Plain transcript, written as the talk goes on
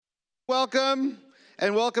Welcome,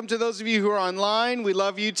 and welcome to those of you who are online. We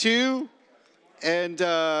love you too, and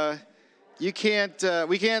we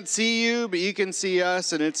can't see you, but you can see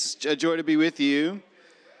us, and it's a joy to be with you.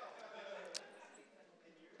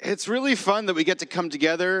 It's really fun that we get to come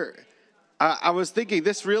together. I was thinking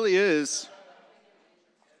this really is,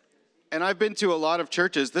 and I've been to a lot of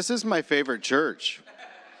churches. This is my favorite church.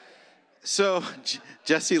 So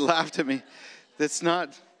Jesse laughed at me. It's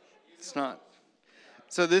not.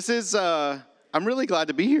 So this is, I'm really glad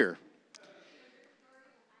to be here.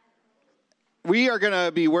 We are going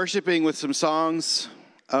to be worshiping with some songs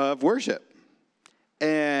of worship.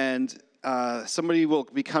 And somebody will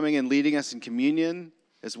be coming and leading us in communion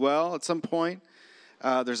as well at some point.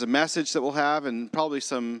 There's a message that we'll have and probably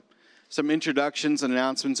some introductions and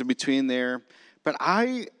announcements in between there. But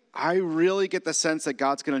I really get the sense that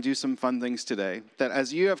God's going to do some fun things today. That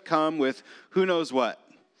as you have come with who knows what,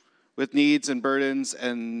 with needs and burdens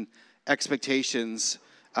and expectations,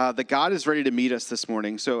 that God is ready to meet us this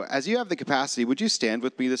morning. So as you have the capacity, would you stand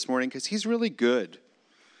with me this morning? Because he's really good.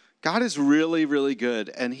 God is really, really good,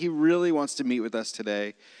 and he really wants to meet with us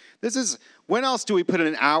today. When else do we put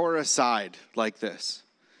an hour aside like this?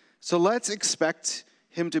 So let's expect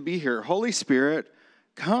him to be here. Holy Spirit,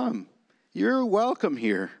 come. You're welcome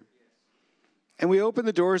here. And we open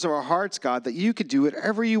the doors of our hearts, God, that you could do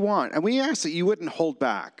whatever you want. And we ask that you wouldn't hold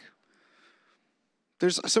back.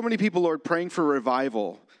 There's so many people, Lord, praying for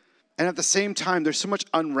revival. And at the same time, there's so much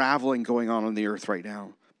unraveling going on the earth right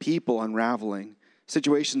now. People unraveling,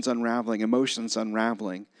 situations unraveling, emotions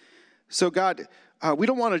unraveling. So God, we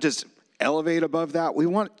don't want to just elevate above that. We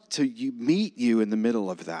want to meet you in the middle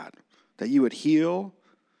of that you would heal,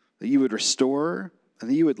 that you would restore, and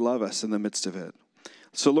that you would love us in the midst of it.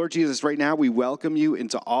 So Lord Jesus, right now we welcome you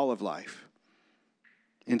into all of life.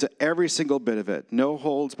 Into every single bit of it. No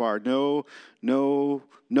holds barred, no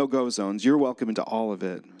go zones. You're welcome into all of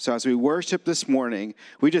it. So as we worship this morning,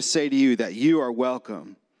 we just say to you that you are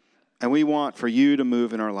welcome. And we want for you to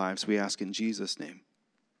move in our lives. We ask in Jesus' name.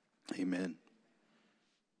 Amen.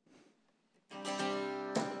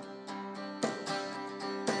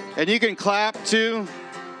 And you can clap too.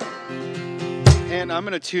 And I'm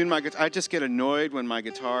going to tune my guitar. I just get annoyed when my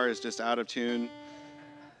guitar is just out of tune.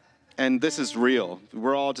 And this is real.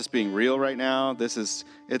 We're all just being real right now. It's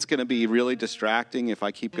going to be really distracting if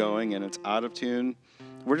I keep going and it's out of tune.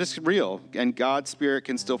 We're just real. And God's Spirit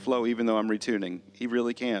can still flow even though I'm retuning. He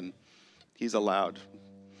really can. He's allowed.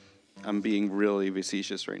 I'm being really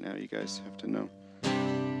facetious right now. You guys have to know.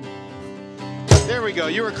 There we go.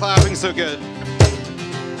 You were clapping so good.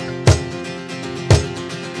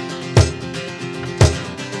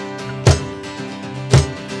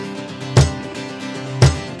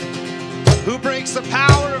 Who breaks the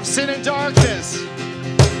power of sin and darkness?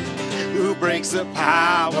 Who breaks the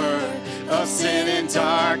power of sin and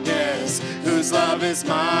darkness? Whose love is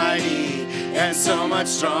mighty and so much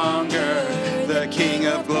stronger? The King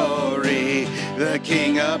of glory, the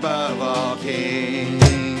King above all kings.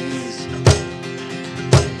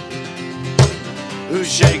 Who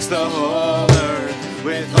shakes the whole earth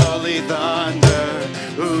with holy thunder?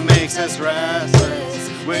 Who makes us restless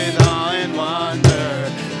with awe and wonder?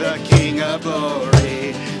 The King of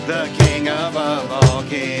glory, the King above all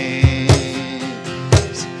kings.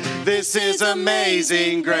 This is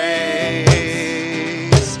amazing grace.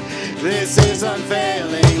 This is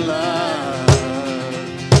unfailing love.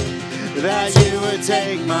 That you would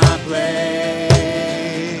take my place.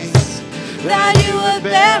 That you would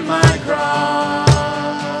bear my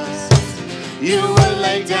cross. You would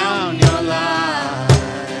lay down your life.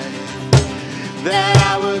 That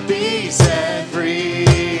I would be set free.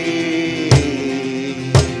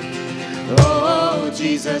 Oh,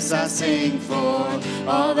 Jesus, I sing for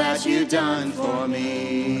all that you've done for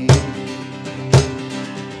me.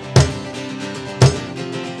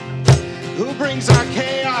 Who brings our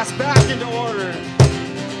chaos back into order?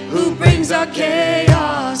 Who brings our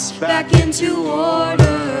chaos back into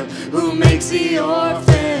order? Who makes the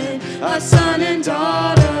orphan a son and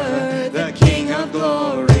daughter? The King of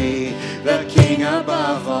glory, the King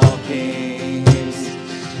above all kings.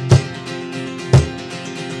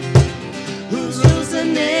 Who rules the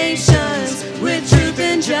nations with truth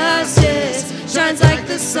and justice, shines like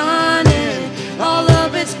the sun in all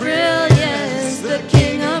of its brilliance. The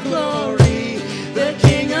King of glory, the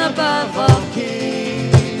King above all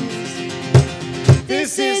kings.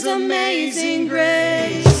 This is amazing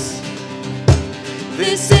grace.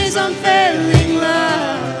 This is unfailing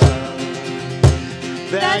love.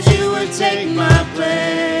 That you would take my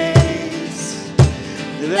place.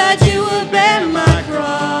 That you would bear my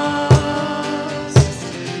cross.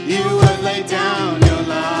 You would lay down your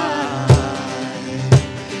life.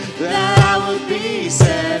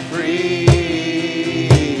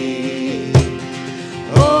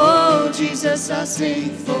 sing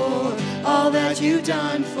for all that you've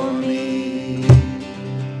done for me.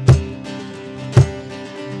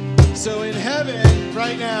 So in heaven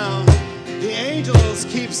right now, the angels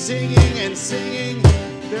keep singing and singing.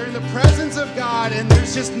 They're in the presence of God, and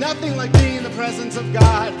there's just nothing like being in the presence of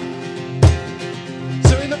God.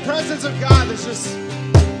 So in the presence of God,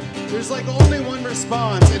 there's like only one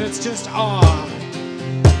response, and it's just awe.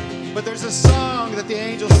 But there's a song that the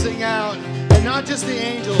angels sing out, and not just the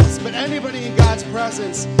angels, but anybody in God's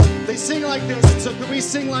presence. They sing like this, and so could we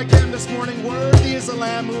sing like them this morning? Worthy is the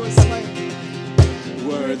Lamb who was slain.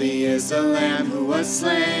 Worthy is the Lamb who was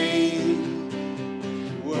slain.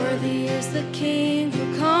 Worthy is the King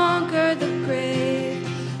who conquered the grave.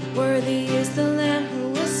 Worthy is the Lamb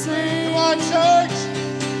who was slain. Come on, church!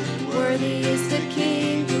 Worthy is the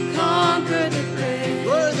King who conquered the grave.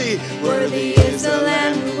 Worthy is the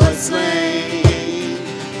Lamb who was slain.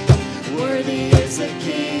 Worthy is the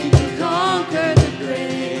King who conquered the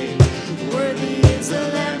grave. Worthy is the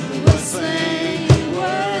Lamb who was slain.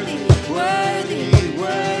 Worthy, worthy,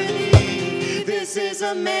 worthy. This is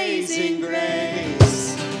amazing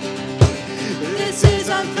grace. This is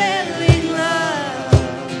unfailing love.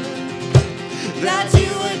 That you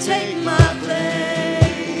would take my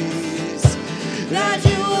place. That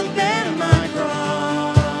you would bear my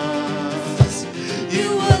cross.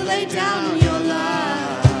 You would lay down your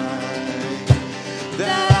life.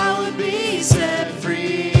 That I would be set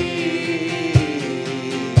free.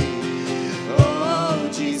 Oh,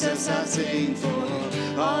 Jesus, I sing for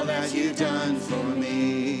all that you've done for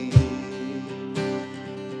me.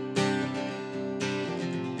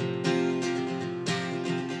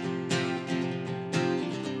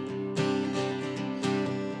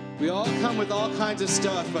 We all come with all kinds of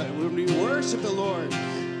stuff, but when we worship the Lord,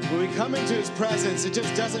 when we come into His presence, it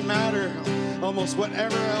just doesn't matter almost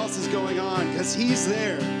whatever else is going on, because He's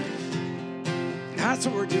there. That's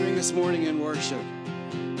what we're doing this morning in worship.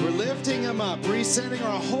 We're lifting Him up, resetting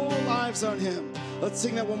our whole lives on Him. Let's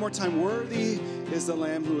sing that one more time. Worthy is the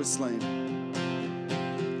Lamb who was slain.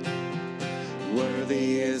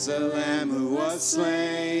 Worthy is the Lamb who was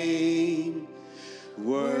slain.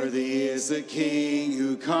 Worthy is the King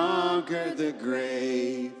who conquered the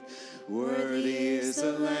grave. Worthy is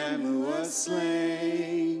the Lamb who was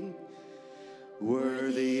slain.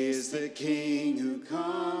 Worthy is the King who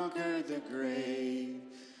conquered the grave.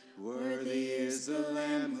 Worthy is the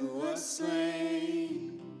Lamb who was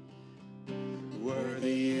slain.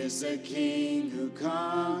 Worthy is the King who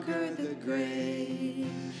conquered the grave.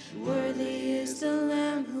 Worthy is the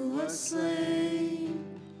Lamb who was slain.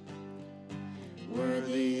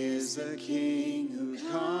 Worthy is the King who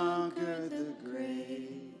conquered the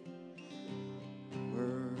grave.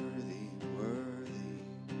 Worthy, worthy,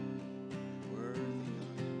 worthy.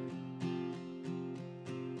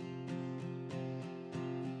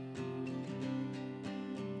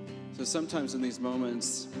 So sometimes in these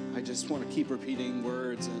moments, I just want to keep repeating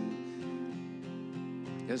words, and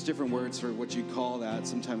there's different words for what you call that.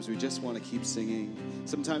 Sometimes we just want to keep singing.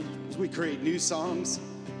 Sometimes we create new songs.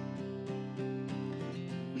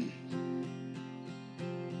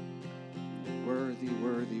 Worthy,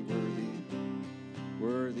 worthy, worthy.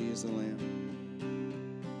 Worthy is the Lamb.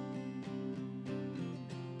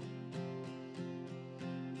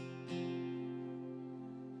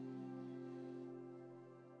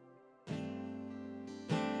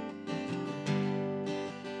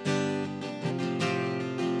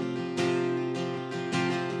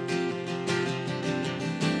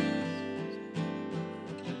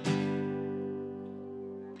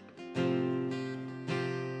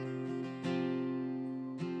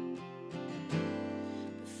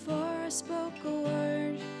 Spoke a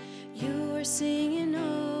word, you were singing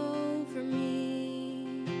over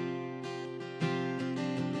me.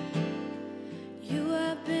 You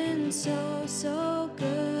have been so, so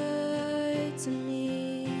good to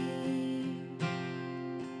me.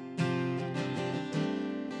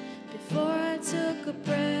 Before I took a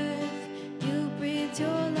breath, you breathed your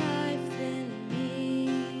life in me.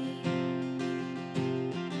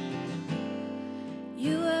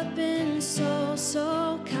 You have been so,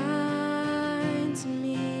 so kind.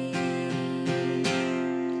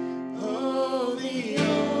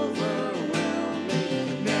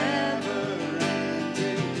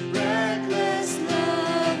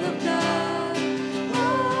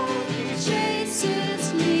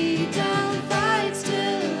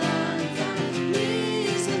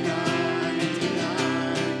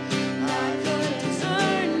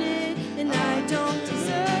 Don't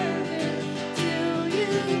deserve it till you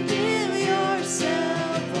give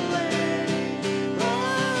yourself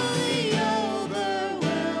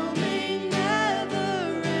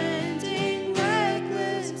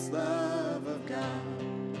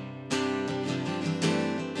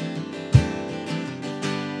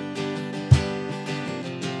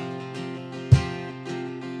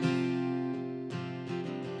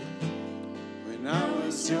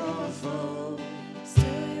foe.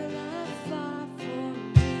 Still your love fought for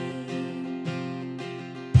me.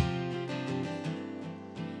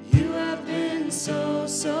 You have been so,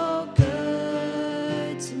 so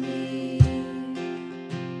good to me.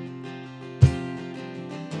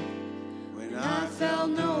 When I felt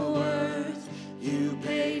no worth, you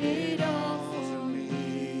paid it all for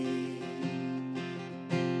me.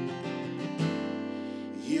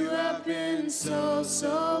 You have been so,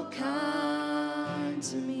 so kind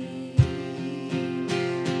to me.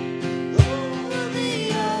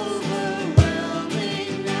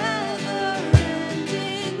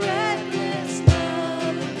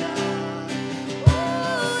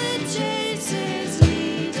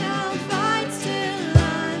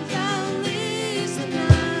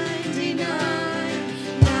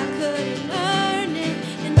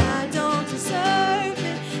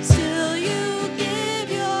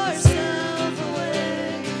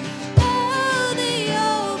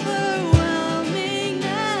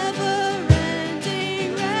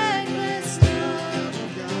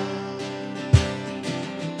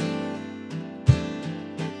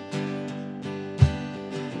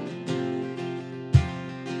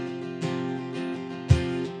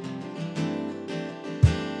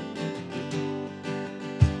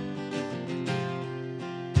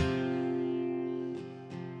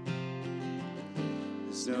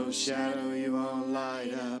 There's no shadow you won't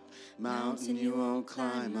light up, mountain you won't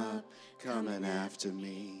climb up, coming after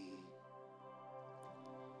me.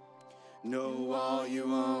 No wall you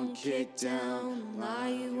won't kick down, lie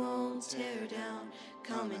you won't tear down,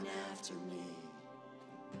 coming after me.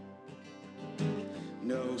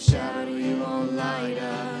 No shadow you won't light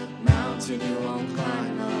up, mountain you won't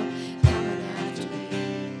climb up, coming after me.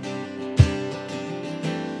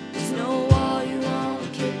 There's no wall you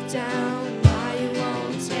won't kick down,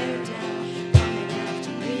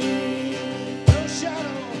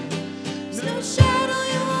 no shadow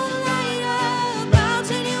you won't light up,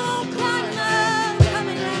 mountain you won't climb up,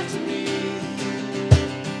 coming after me.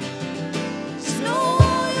 There's no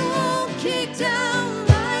wall you won't kick down,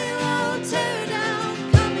 lie you won't tear down,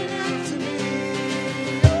 coming after me.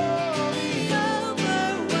 Oh, the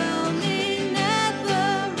overwhelming,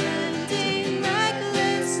 never-ending,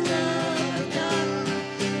 reckless love of God.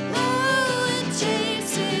 Oh, it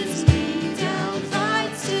chases me down,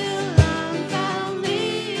 fights till I'm found,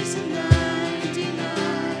 leaves the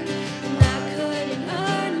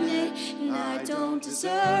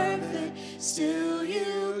deserve it, still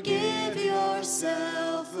you give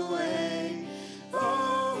yourself away.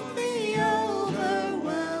 Oh, the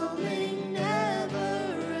overwhelming,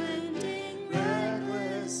 never-ending,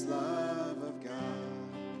 reckless love of God.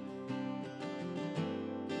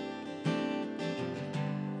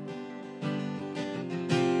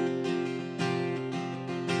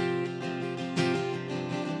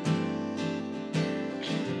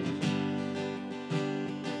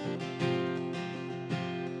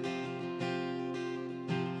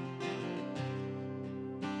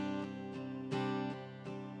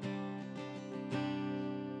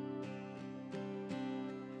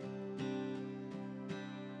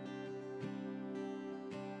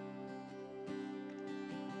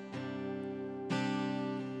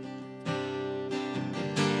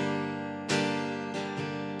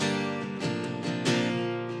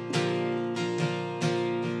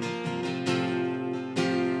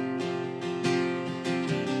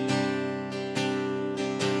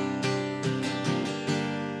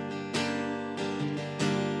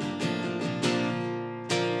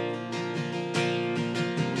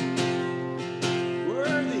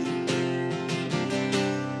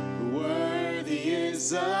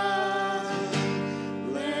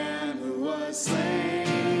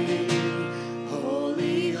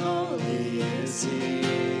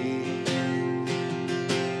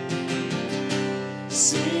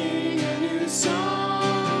 Sing a new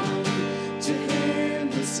song to him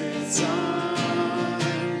who sits on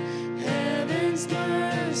heaven's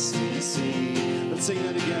mercy seat. Let's sing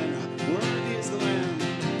that again. Worthy is the Lamb.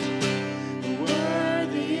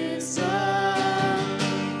 Worthy is the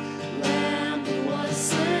Lamb who was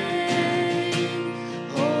slain.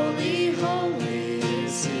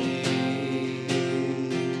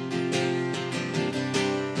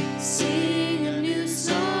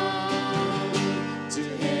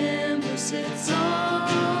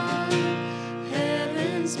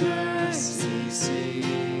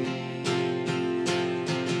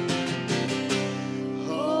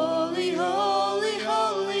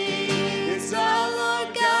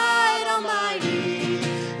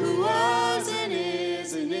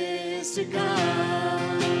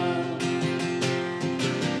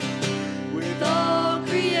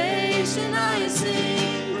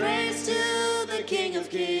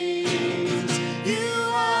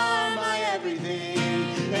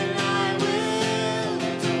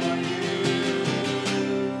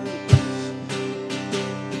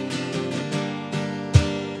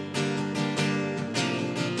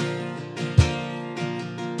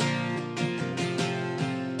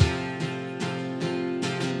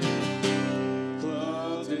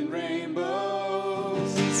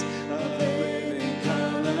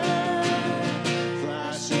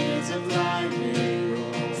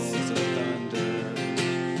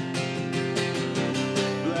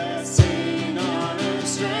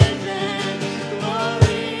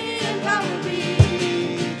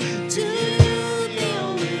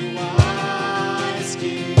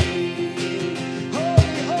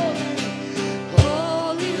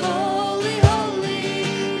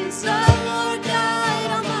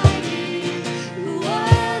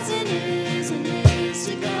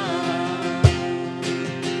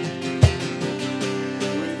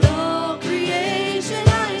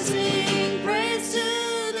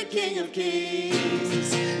 of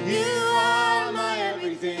Kings. You are my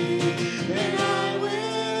everything, and I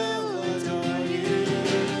will adore you.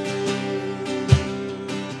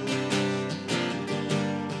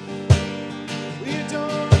 We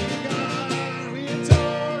adore you, God. We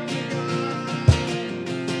adore you, God.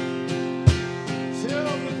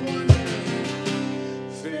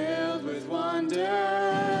 Filled with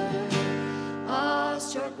wonder,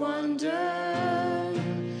 awestruck wonder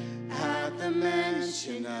at the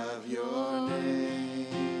mention of your name.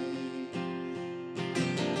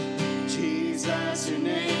 Jesus, your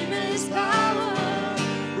name is power,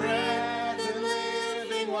 breath and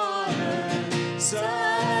living water,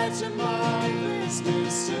 such a marvelous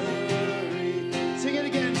mystery. Sing it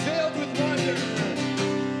again. Filled with wonder.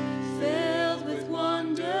 Filled with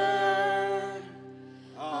wonder,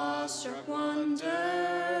 awestruck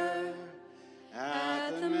wonder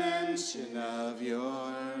at the mention of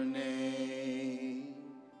your name.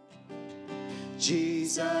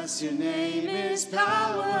 Jesus, your name is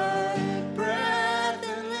power, breath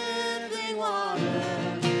and living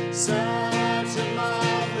water, such a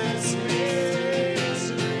marvelous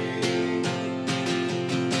mystery.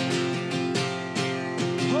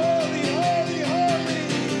 Holy, holy, holy.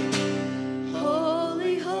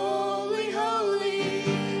 Holy, holy, holy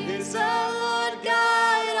is the Lord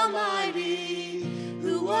God Almighty,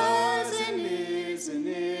 who was and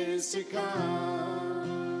is to come.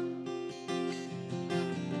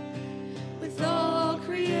 With all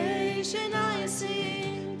creation I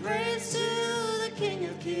sing praise to the King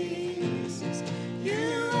of Kings.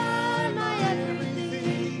 You are my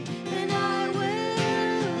everything, and I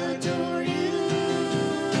will adore you.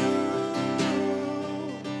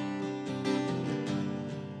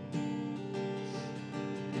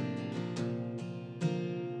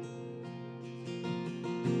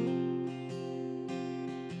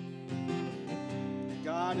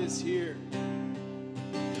 God is here.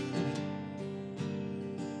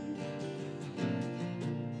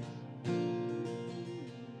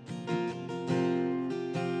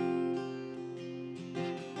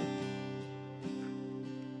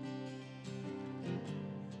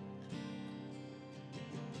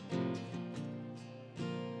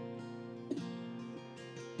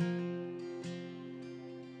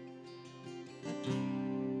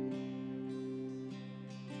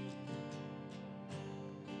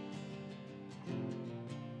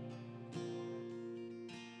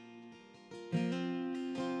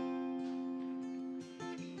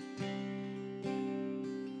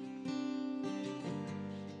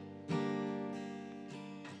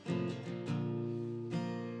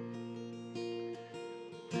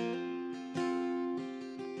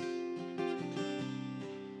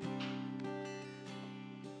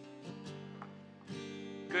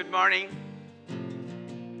 Good morning.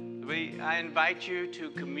 I invite you to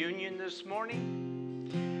communion this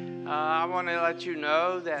morning. I want to let you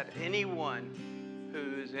know that anyone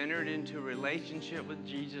who has entered into a relationship with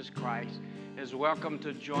Jesus Christ is welcome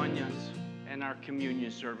to join us in our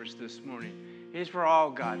communion service this morning. It's for all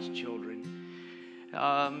God's children.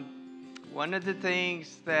 One of the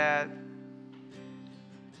things that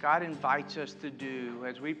God invites us to do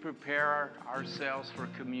as we prepare ourselves for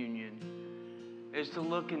communion is to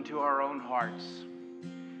look into our own hearts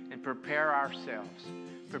and prepare ourselves,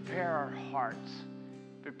 prepare our hearts,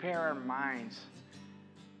 prepare our minds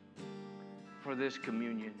for this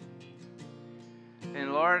communion.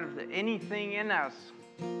 And Lord, if anything in us,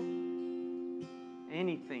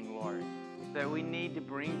 anything, Lord, that we need to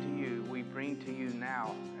bring to you, we bring to you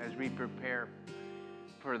now as we prepare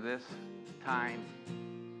for this time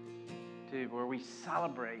where we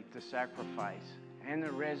celebrate the sacrifice and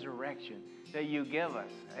the resurrection that you give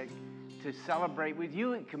us to celebrate with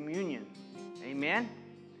you in communion. Amen?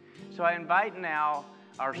 So I invite now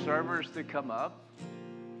our servers to come up.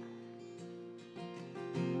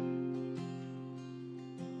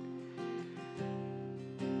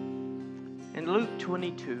 In Luke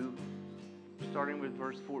 22, starting with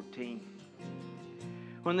verse 14,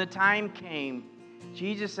 when the time came,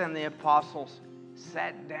 Jesus and the apostles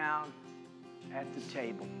sat down at the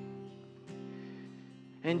table.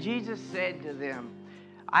 And Jesus said to them,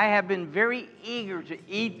 I have been very eager to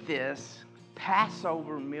eat this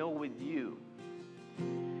Passover meal with you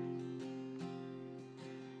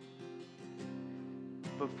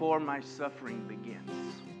before my suffering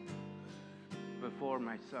begins. Before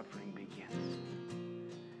my suffering begins.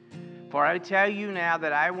 For I tell you now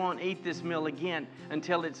that I won't eat this meal again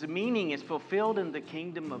until its meaning is fulfilled in the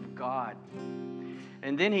kingdom of God.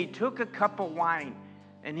 And then he took a cup of wine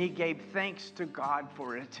and he gave thanks to God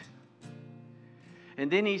for it.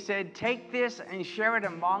 And then he said, take this and share it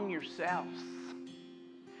among yourselves.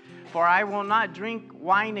 For I will not drink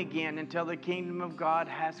wine again until the kingdom of God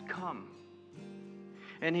has come.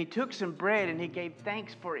 And he took some bread and he gave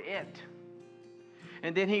thanks for it.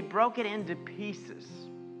 And then he broke it into pieces.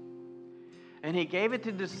 And he gave it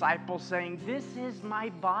to the disciples, saying, "This is my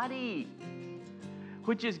body,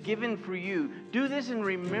 which is given for you. Do this in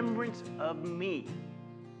remembrance of me."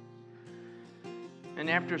 And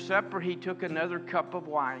after supper, he took another cup of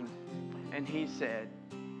wine, and he said,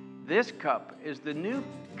 "This cup is the new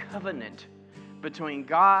covenant between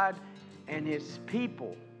God and his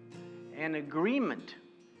people, an agreement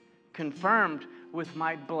confirmed with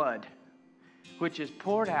my blood, which is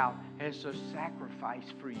poured out as a sacrifice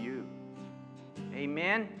for you."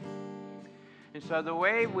 Amen. And so the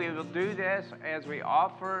way we will do this, as we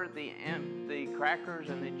offer the crackers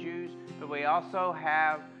and the juice, but we also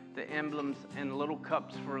have the emblems and little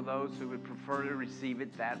cups for those who would prefer to receive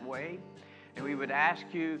it that way. And we would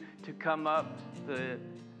ask you to come up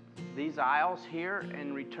these aisles here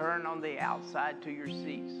and return on the outside to your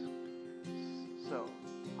seats. So,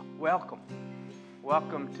 welcome.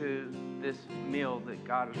 Welcome to this meal that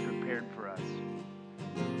God has prepared for us.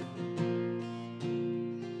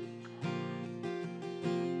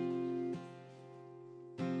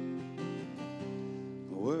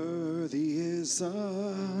 Worthy is the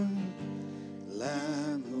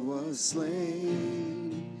Lamb who was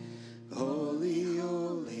slain. Holy,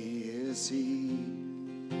 holy is he.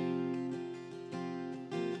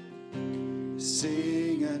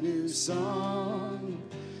 Sing a new song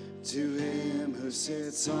to him who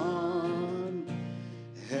sits on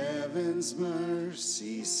heaven's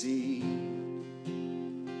mercy seat.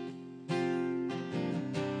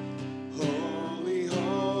 Holy,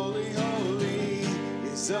 holy, holy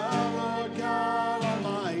is the Lord God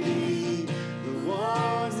Almighty, the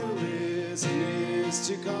one who is and is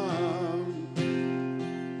to come.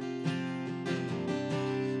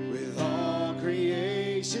 With all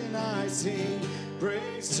creation I sing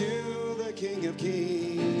praise to the King of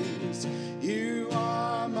Kings. You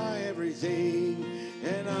are my everything,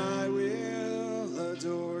 and I will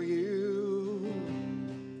adore you.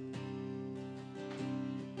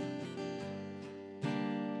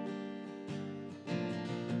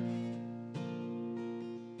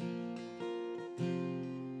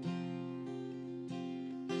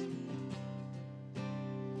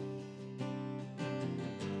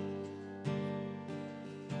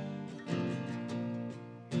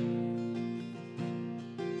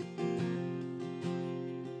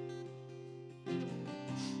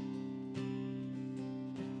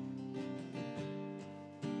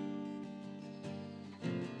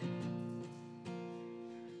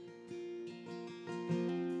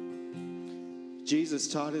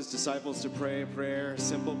 Jesus taught his disciples to pray a prayer, a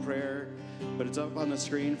simple prayer, but it's up on the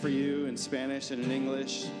screen for you in Spanish and in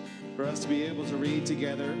English for us to be able to read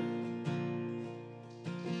together,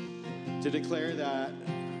 to declare that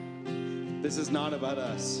this is not about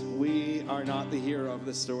us. We are not the hero of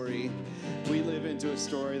the story. We live into a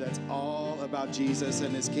story that's all about Jesus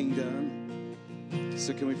and his kingdom.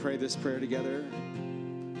 So can we pray this prayer together?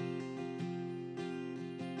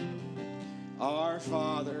 Our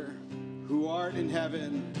Father, who art in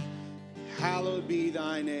heaven, hallowed be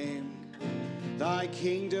thy name. Thy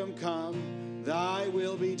kingdom come, thy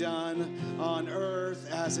will be done on earth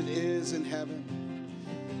as it is in heaven.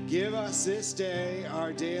 Give us this day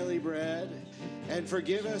our daily bread, and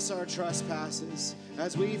forgive us our trespasses,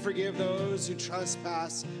 as we forgive those who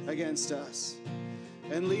trespass against us.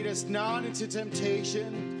 And lead us not into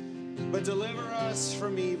temptation, but deliver us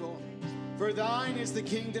from evil. For thine is the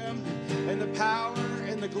kingdom, and the power,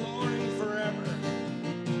 and the glory forever.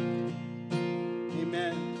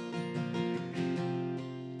 Amen.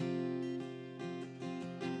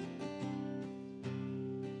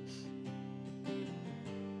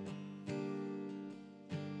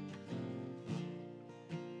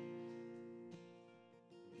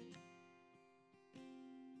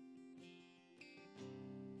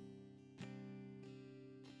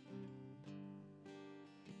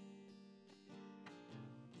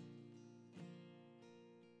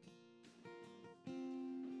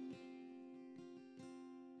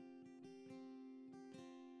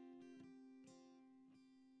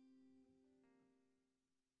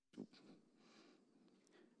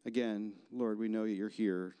 Again, Lord, we know you're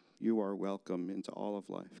here. You are welcome into all of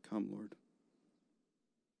life. Come, Lord.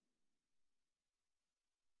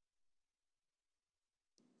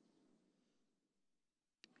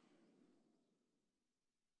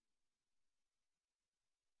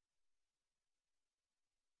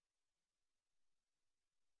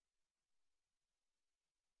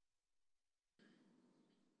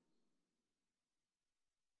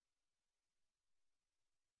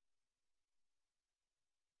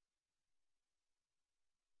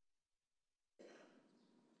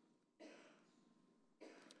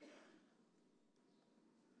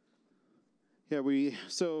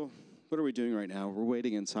 So what are we doing right now? We're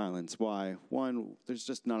waiting in silence. Why? One, there's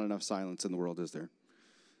just not enough silence in the world, is there?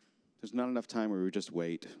 There's not enough time where we just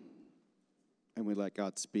wait and we let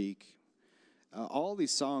God speak. All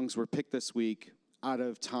these songs were picked this week out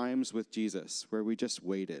of times with Jesus where we just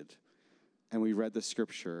waited and we read the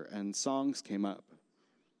scripture and songs came up.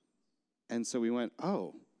 And so we went,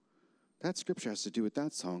 oh, that scripture has to do with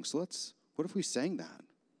that song. So what if we sang that?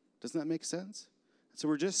 Doesn't that make sense? So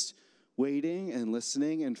we're just waiting and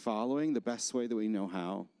listening and following the best way that we know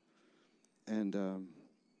how. And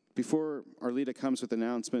before Arlita comes with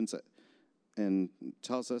announcements and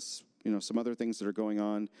tells us, some other things that are going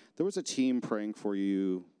on, there was a team praying for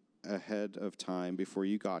you ahead of time before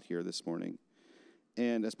you got here this morning.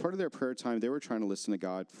 And as part of their prayer time, they were trying to listen to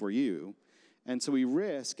God for you. And so we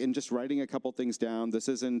risk in just writing a couple things down. This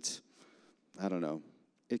isn't, I don't know,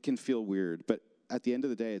 it can feel weird, but at the end of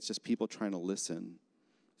the day, it's just people trying to listen.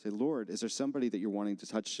 Say, Lord, is there somebody that you're wanting to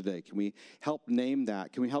touch today? Can we help name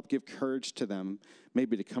that? Can we help give courage to them,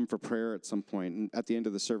 maybe to come for prayer at some point? And at the end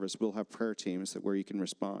of the service, we'll have prayer teams where you can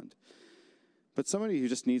respond. But somebody who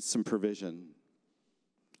just needs some provision,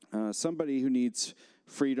 somebody who needs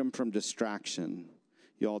freedom from distraction.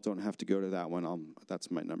 You all don't have to go to that one. That's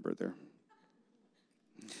my number there.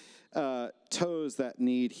 Toes that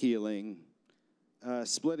need healing,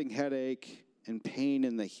 splitting headache, and pain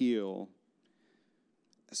in the heel.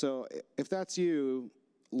 So if that's you,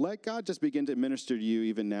 let God just begin to minister to you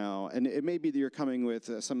even now. And it may be that you're coming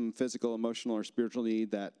with some physical, emotional, or spiritual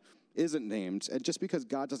need that isn't named. And just because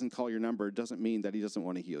God doesn't call your number doesn't mean that he doesn't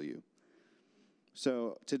want to heal you.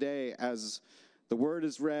 So today, as the word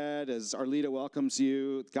is read, as Arlita welcomes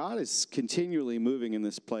you, God is continually moving in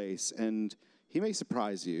this place. And he may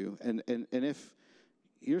surprise you. And if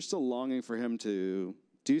you're still longing for him to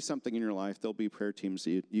do something in your life, there'll be prayer teams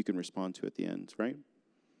that you can respond to at the end, right?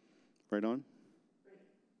 Right on?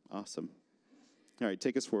 Awesome. All right,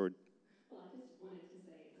 take us forward. Well, I just wanted to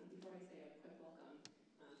say, before I say a quick welcome,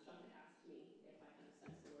 John asked me if I kind of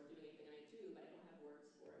sense the Lord doing anything, and I do, but I don't have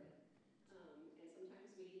words for it. And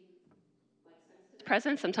sometimes we sense his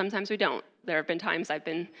presence, and sometimes we don't. There have been times I've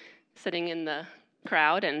been sitting in the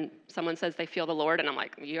crowd and someone says they feel the Lord and I'm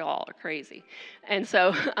like, you all are crazy. And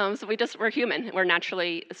so we're human. We're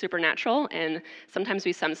naturally supernatural, and sometimes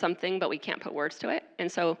we sense something but we can't put words to it.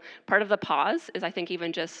 And so part of the pause is, I think,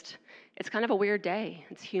 even just, it's kind of a weird day.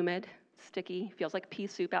 It's humid, sticky, feels like pea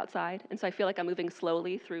soup outside. And so I feel like I'm moving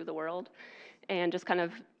slowly through the world and just kind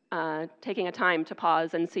of taking a time to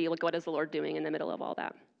pause and see, what is the Lord doing in the middle of all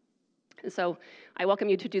that. And so I welcome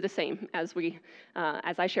you to do the same as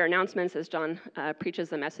I share announcements, as John preaches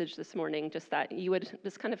the message this morning, just that you would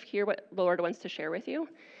just kind of hear what the Lord wants to share with you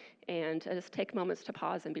and just take moments to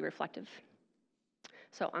pause and be reflective.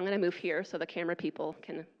 So I'm going to move here so the camera people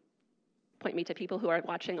can point me to people who are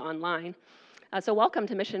watching online. So welcome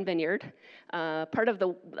to Mission Vineyard. Part of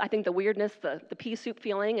I think the weirdness, the pea soup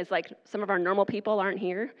feeling is like some of our normal people aren't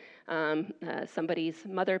here. Somebody's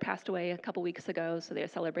mother passed away a couple weeks ago, so they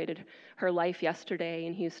celebrated her life yesterday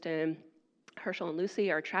in Houston. Herschel and Lucy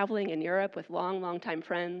are traveling in Europe with long-time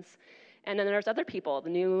friends. And then there's other people,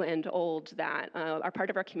 the new and old, that are part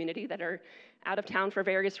of our community that are out of town for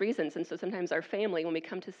various reasons. And so sometimes our family, when we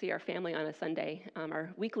come to see our family on a Sunday,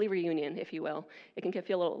 our weekly reunion, if you will, it can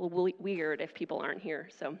feel a little weird if people aren't here.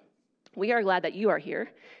 So we are glad that you are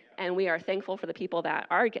here, and we are thankful for the people that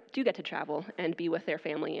do get to travel and be with their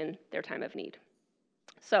family in their time of need.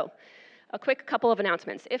 So a quick couple of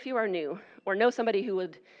announcements. If you are new or know somebody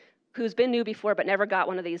who's been new before but never got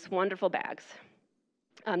one of these wonderful bags,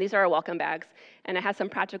 these are our welcome bags, and it has some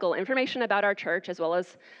practical information about our church, as well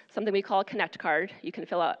as something we call a Connect card. You can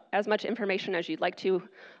fill out as much information as you'd like to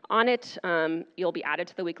on it. You'll be added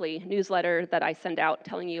to the weekly newsletter that I send out,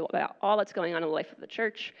 telling you about all that's going on in the life of the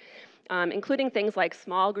church, including things like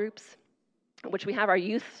small groups, which we have our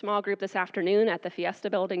youth small group this afternoon at the Fiesta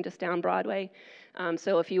building just down Broadway.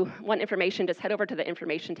 So if you want information, just head over to the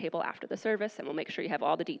information table after the service, and we'll make sure you have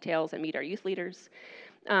all the details and meet our youth leaders.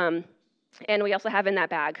 And we also have in that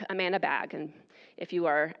bag a manna bag. And if you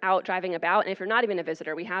are out driving about, and if you're not even a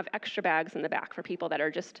visitor, we have extra bags in the back for people that are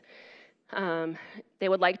just, they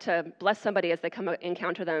would like to bless somebody as they come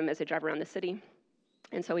encounter them as they drive around the city.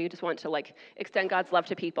 And so we just want to extend God's love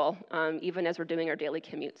to people, even as we're doing our daily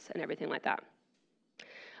commutes and everything like that.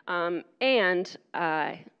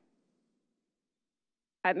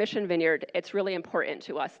 At Mission Vineyard, it's really important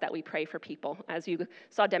to us that we pray for people. As you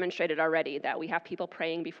saw demonstrated already, that we have people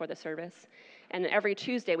praying before the service. And every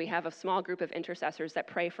Tuesday, we have a small group of intercessors that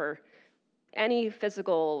pray for any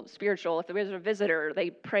physical, spiritual. If there is a visitor,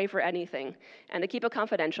 they pray for anything. And they keep it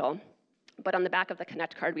confidential. But on the back of the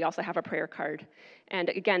Connect card, we also have a prayer card. And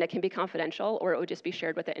again, it can be confidential, or it would just be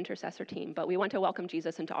shared with the intercessor team. But we want to welcome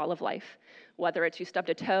Jesus into all of life, whether it's you stubbed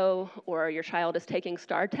a toe, or your child is taking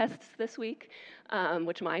STAR tests this week,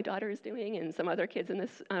 which my daughter is doing, and some other kids in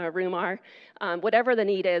this room are. Whatever the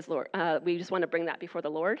need is, Lord, we just want to bring that before the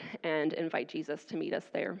Lord and invite Jesus to meet us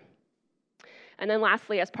there. And then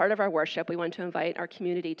lastly, as part of our worship, we want to invite our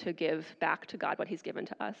community to give back to God what he's given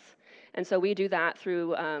to us. And so we do that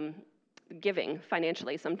through giving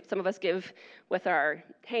financially. Some of us give with our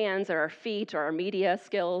hands or our feet or our media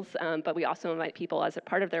skills, but we also invite people as a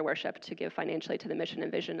part of their worship to give financially to the mission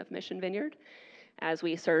and vision of Mission Vineyard as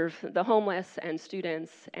we serve the homeless and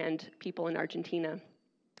students and people in Argentina.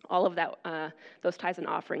 All of that, those tithes and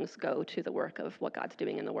offerings go to the work of what God's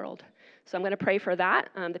doing in the world. So I'm going to pray for that.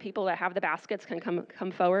 The people that have the baskets can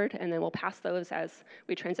come forward, and then we'll pass those as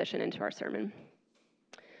we transition into our sermon.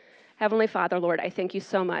 Heavenly Father, Lord, I thank you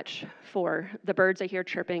so much for the birds I hear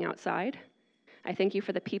chirping outside. I thank you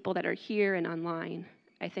for the people that are here and online.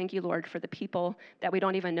 I thank you, Lord, for the people that we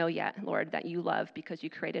don't even know yet, Lord, that you love because you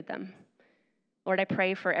created them. Lord, I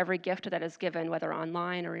pray for every gift that is given, whether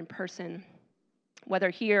online or in person, whether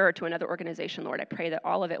here or to another organization, Lord. I pray that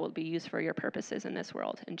all of it will be used for your purposes in this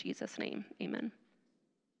world. In Jesus' name, amen.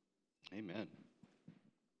 Amen.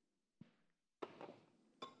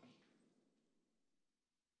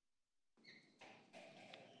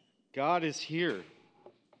 God is here.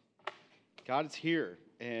 God is here,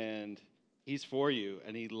 and he's for you,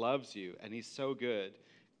 and he loves you, and he's so good.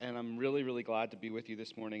 And I'm really, really glad to be with you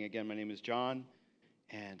this morning. Again, my name is John,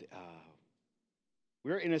 and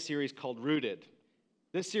we're in a series called Rooted.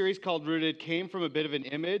 This series called Rooted came from a bit of an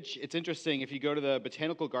image. It's interesting, if you go to the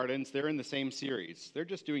botanical gardens, they're in the same series. They're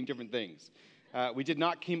just doing different things. We did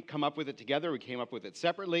not come up with it together. We came up with it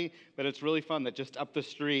separately, but it's really fun that just up the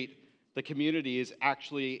street, the community is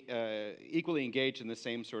actually equally engaged in the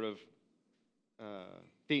same sort of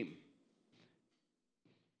theme.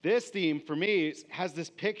 This theme, for me, has this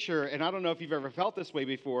picture, and I don't know if you've ever felt this way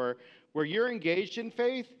before, where you're engaged in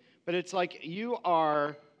faith, but it's like you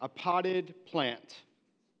are a potted plant,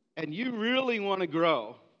 and you really want to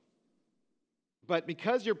grow. But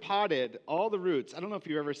because you're potted, all the roots, I don't know if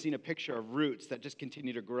you've ever seen a picture of roots that just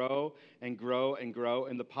continue to grow and grow and grow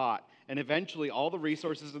in the pot. And eventually all the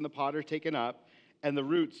resources in the pot are taken up and the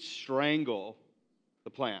roots strangle the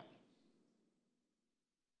plant.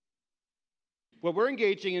 What we're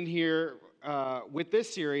engaging in here with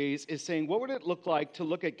this series is saying, what would it look like to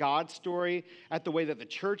look at God's story, at the way that the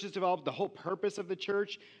church is developed, the whole purpose of the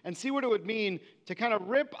church, and see what it would mean to kind of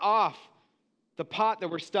rip off the pot that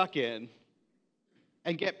we're stuck in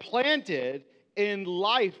and get planted in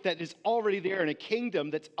life that is already there, in a kingdom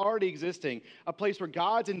that's already existing, a place where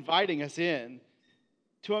God's inviting us in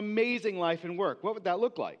to amazing life and work. What would that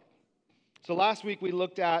look like? So last week we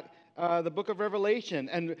looked at the book of Revelation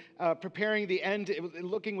and preparing the end,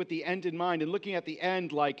 looking with the end in mind, and looking at the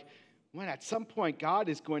end like, when at some point God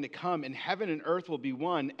is going to come and heaven and earth will be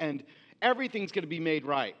one and everything's going to be made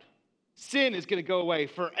right. Sin is going to go away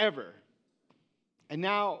forever. And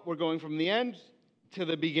now we're going from the end to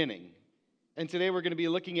the beginning. And today we're going to be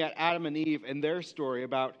looking at Adam and Eve and their story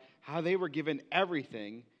about how they were given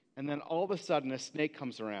everything, and then all of a sudden a snake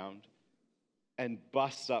comes around and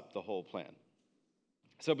busts up the whole plan.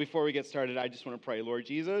 So before we get started, I just want to pray. Lord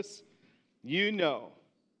Jesus, you know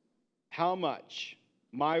how much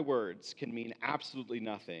my words can mean absolutely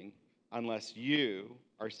nothing unless you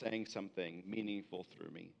are saying something meaningful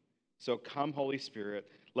through me. So come, Holy Spirit,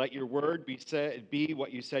 let your word be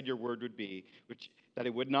what you said your word would be, that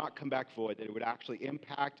it would not come back void, that it would actually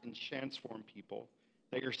impact and transform people,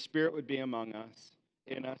 that your spirit would be among us,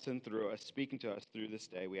 in us and through us, speaking to us through this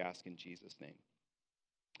day, we ask in Jesus' name.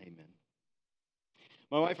 Amen.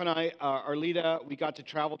 My wife and I, Arlita, we got to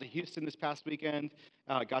travel to Houston this past weekend,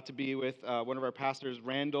 got to be with one of our pastors,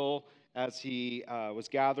 Randall, as he was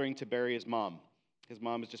gathering to bury his mom. His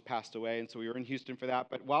mom has just passed away, and so we were in Houston for that.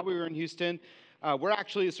 But while we were in Houston, we're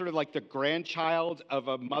actually sort of like the grandchild of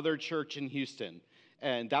a mother church in Houston.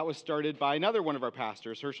 And that was started by another one of our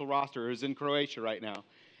pastors, Herschel Roster, who's in Croatia right now.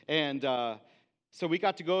 And so we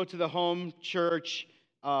got to go to the home church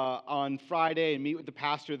on Friday and meet with the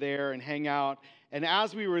pastor there and hang out. And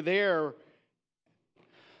as we were there,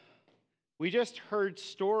 we just heard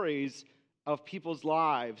stories of people's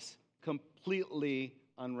lives completely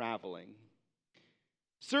unraveling.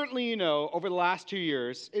 Certainly, you know, over the last 2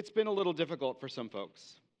 years, it's been a little difficult for some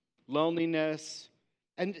folks. Loneliness,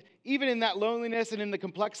 and even in that loneliness and in the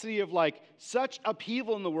complexity of like such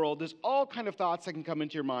upheaval in the world, there's all kind of thoughts that can come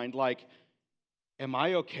into your mind like, am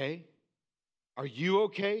I okay? Are you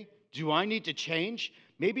okay? do I need to change?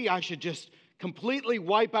 Maybe I should just completely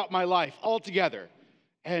wipe out my life altogether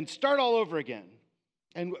and start all over again.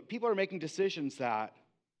 And people are making decisions that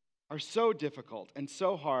are so difficult and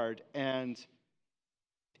so hard. And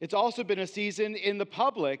it's also been a season in the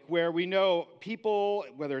public where we know people,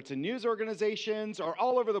 whether it's in news organizations or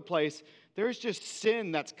all over the place, there's just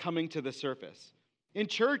sin that's coming to the surface. In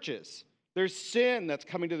churches, there's sin that's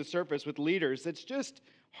coming to the surface with leaders. It's just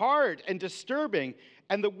hard and disturbing.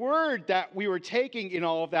 And the word that we were taking in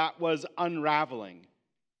all of that was unraveling.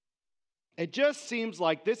 It just seems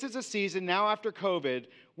like this is a season now after COVID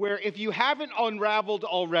where if you haven't unraveled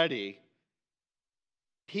already,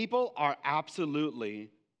 people are absolutely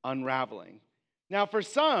unraveling. Now, for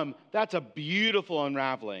some, that's a beautiful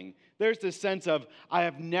unraveling. There's this sense of, I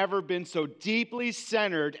have never been so deeply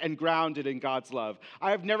centered and grounded in God's love.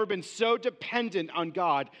 I have never been so dependent on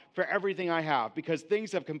God for everything I have because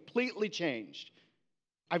things have completely changed.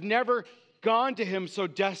 I've never gone to him so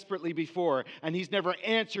desperately before, and he's never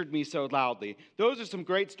answered me so loudly. Those are some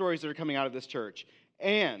great stories that are coming out of this church.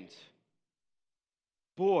 And,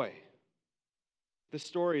 boy, the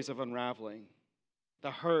stories of unraveling, the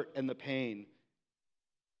hurt and the pain.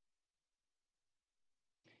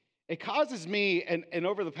 It causes me, and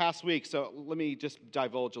over the past week, so let me just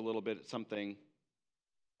divulge a little bit at something.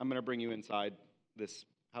 I'm going to bring you inside this,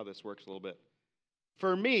 how this works a little bit.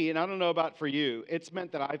 For me, and I don't know about for you, it's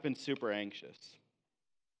meant that I've been super anxious.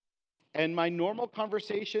 And my normal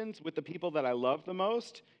conversations with the people that I love the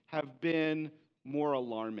most have been more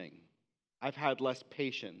alarming. I've had less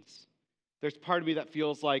patience. There's part of me that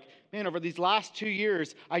feels like, man, over these last 2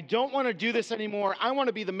 years, I don't want to do this anymore. I want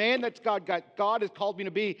to be the man that God has called me to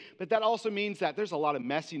be. But that also means that there's a lot of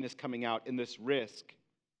messiness coming out in this risk.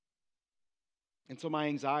 And so my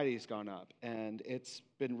anxiety has gone up, and it's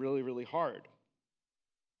been really, really hard.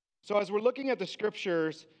 So as we're looking at the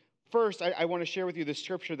scriptures, first, I want to share with you the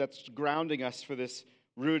scripture that's grounding us for this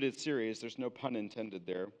Rooted series. There's no pun intended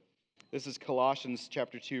there. This is Colossians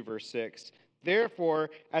chapter 2, verse 6.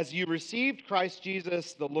 Therefore, as you received Christ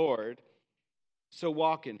Jesus the Lord, so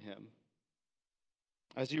walk in him.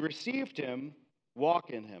 As you received him,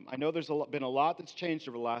 walk in him. I know there's been a lot that's changed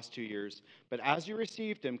over the last 2 years, but as you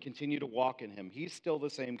received him, continue to walk in him. He's still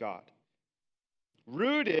the same God.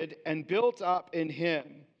 Rooted and built up in him,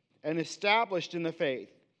 and established in the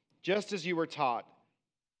faith, just as you were taught,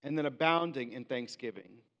 and then abounding in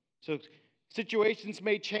thanksgiving. So situations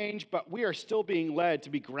may change, but we are still being led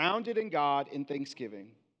to be grounded in God in thanksgiving.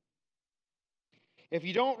 If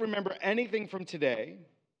you don't remember anything from today,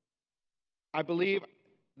 I believe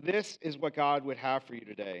this is what God would have for you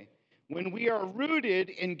today. When we are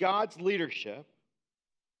rooted in God's leadership,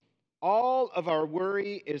 all of our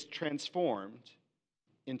worry is transformed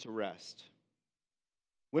into rest.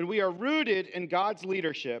 When we are rooted in God's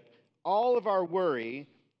leadership, all of our worry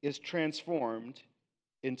is transformed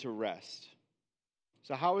into rest.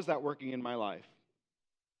 So how is that working in my life?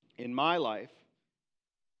 In my life,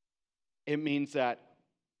 it means that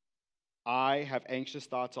I have anxious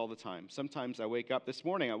thoughts all the time. Sometimes I wake up. This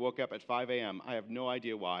morning I woke up at 5 a.m. I have no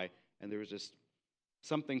idea why, and there was just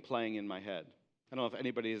something playing in my head. I don't know if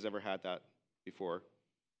anybody has ever had that before,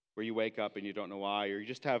 where you wake up and you don't know why, or you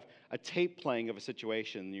just have a tape playing of a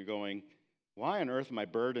situation and you're going, why on earth am I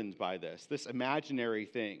burdened by this imaginary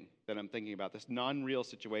thing that I'm thinking about, this non-real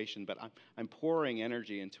situation, but I'm pouring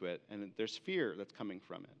energy into it, and there's fear that's coming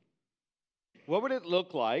from it. What would it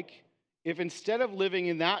look like if instead of living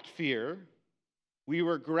in that fear, we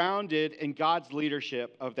were grounded in God's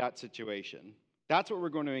leadership of that situation? That's what we're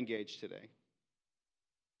going to engage today.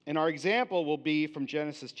 And our example will be from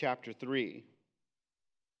Genesis chapter 3.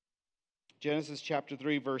 Genesis chapter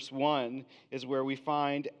 3, verse 1 is where we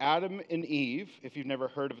find Adam and Eve. If you've never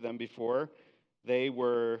heard of them before, they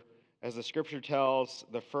were, as the scripture tells,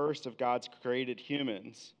 the first of God's created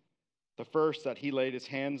humans, the first that he laid his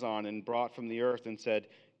hands on and brought from the earth and said,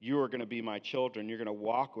 you are going to be my children. You're going to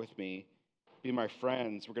walk with me, be my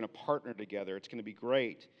friends. We're going to partner together. It's going to be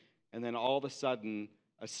great. And then all of a sudden,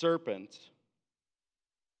 a serpent.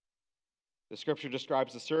 The scripture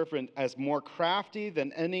describes the serpent as more crafty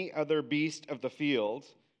than any other beast of the field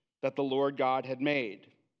that the Lord God had made.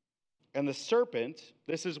 And the serpent,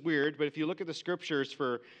 this is weird, but if you look at the scriptures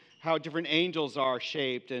for how different angels are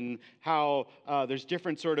shaped and how there's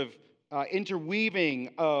different sort of interweaving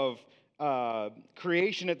of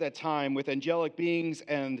creation at that time with angelic beings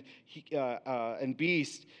and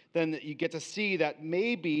beasts, then you get to see that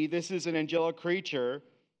maybe this is an angelic creature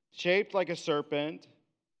shaped like a serpent.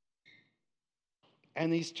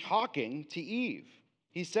 And he's talking to Eve.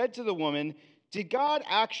 He said to the woman, did God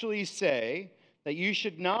actually say that you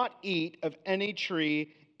should not eat of any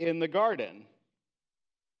tree in the garden.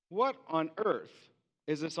 What on earth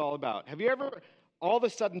is this all about? Have you ever all of a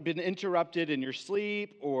sudden been interrupted in your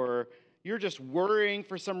sleep, or you're just worrying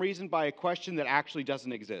for some reason by a question that actually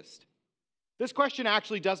doesn't exist? This question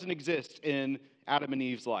actually doesn't exist in Adam and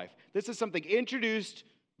Eve's life. This is something introduced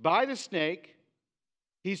by the snake.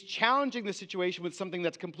 He's challenging the situation with something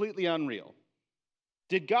that's completely unreal.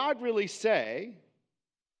 Did God really say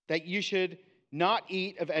that you should not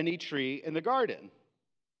eat of any tree in the garden?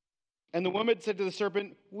 And the woman said to the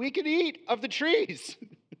serpent, we can eat of the trees.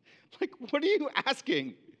 Like, what are you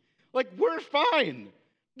asking? Like, we're fine.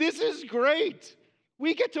 This is great.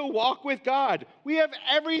 We get to walk with God. We have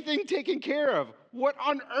everything taken care of. What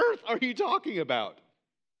on earth are you talking about?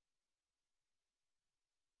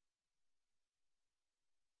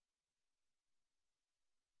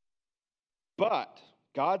 But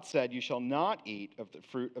God said, you shall not eat of the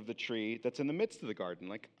fruit of the tree that's in the midst of the garden.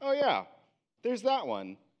 Like, oh yeah, there's that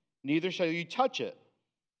one. Neither shall you touch it,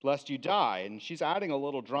 lest you die. And she's adding a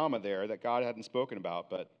little drama there that God hadn't spoken about,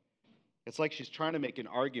 but it's like she's trying to make an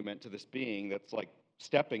argument to this being that's like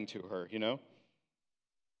stepping to her, you know?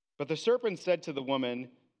 But the serpent said to the woman,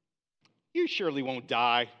 you surely won't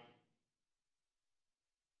die.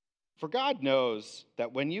 For God knows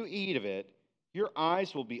that when you eat of it, your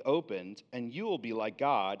eyes will be opened, and you will be like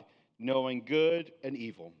God, knowing good and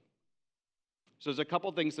evil. So there's a couple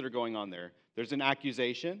things that are going on there. There's an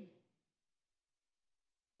accusation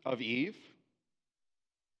of Eve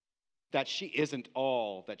that she isn't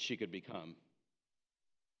all that she could become.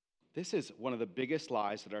 This is one of the biggest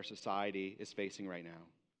lies that our society is facing right now.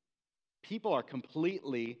 People are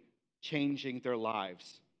completely changing their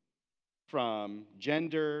lives, from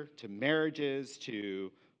gender to marriages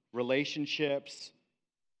to relationships,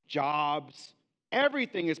 jobs.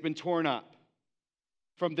 Everything has been torn up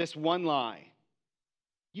from this one lie.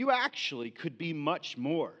 You actually could be much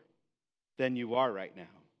more than you are right now.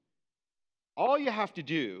 All you have to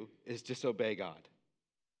do is disobey God.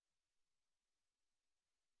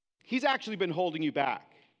 He's actually been holding you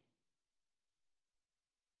back.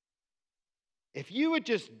 If you would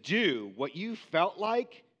just do what you felt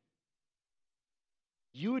like,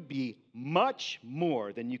 you would be much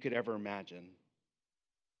more than you could ever imagine.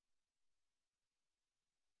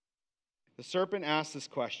 The serpent asked this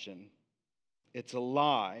question. It's a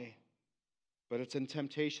lie, but it's a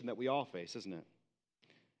temptation that we all face, isn't it?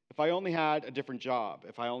 If I only had a different job,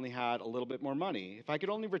 if I only had a little bit more money, if I could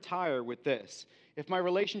only retire with this, if my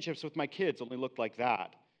relationships with my kids only looked like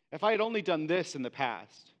that, if I had only done this in the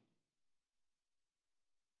past.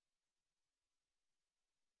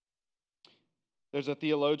 There's a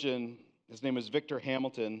theologian, his name is Victor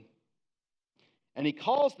Hamilton, and he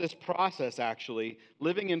calls this process actually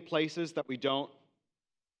living in places that we don't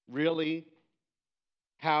really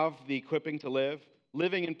have the equipping to live,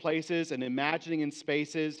 living in places and imagining in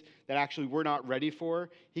spaces that actually we're not ready for.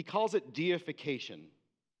 He calls it deification,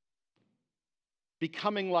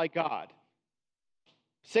 becoming like God.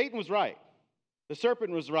 Satan was right. The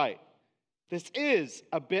serpent was right. This is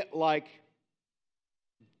a bit like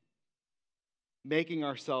making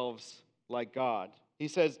ourselves like God. He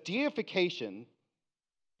says deification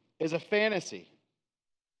is a fantasy,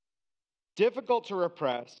 difficult to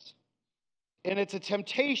repress, and it's a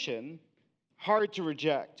temptation hard to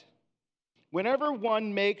reject. Whenever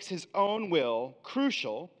one makes his own will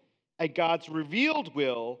crucial and God's revealed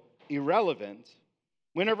will irrelevant,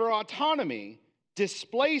 whenever autonomy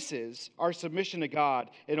displaces our submission to God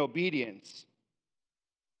in obedience,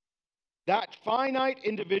 that finite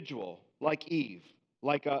individual, like Eve,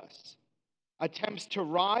 like us, attempts to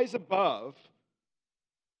rise above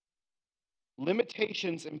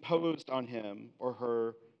limitations imposed on him or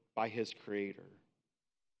her by his Creator.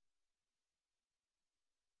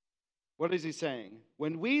 What is he saying?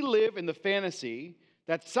 When we live in the fantasy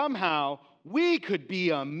that somehow we could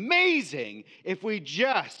be amazing if we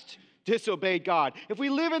just disobeyed God, if we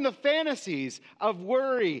live in the fantasies of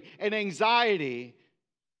worry and anxiety,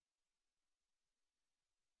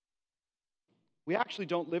 we actually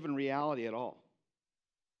don't live in reality at all.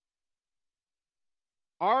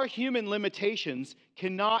 Our human limitations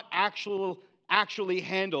cannot actually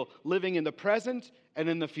handle living in the present and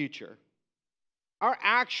in the future. Our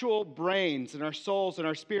actual brains and our souls and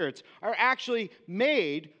our spirits are actually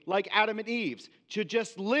made like Adam and Eve's, to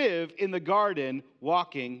just live in the garden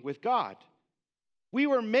walking with God. We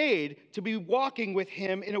were made to be walking with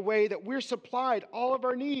Him in a way that we're supplied all of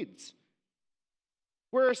our needs.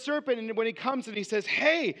 We're a serpent, and when he comes and he says,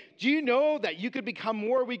 hey, do you know that you could become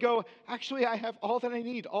more? We go, actually, I have all that I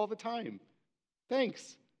need all the time.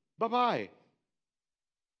 Thanks. Bye-bye.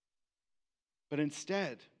 But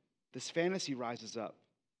instead, this fantasy rises up.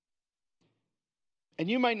 And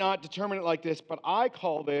you might not determine it like this, but I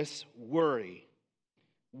call this worry.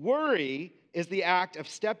 Worry is the act of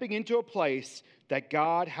stepping into a place that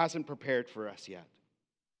God hasn't prepared for us yet.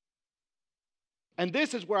 And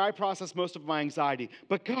this is where I process most of my anxiety.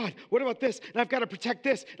 But God, what about this? And I've got to protect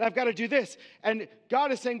this, and I've got to do this. And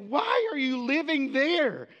God is saying, why are you living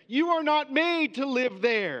there? You are not made to live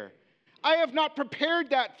there. I have not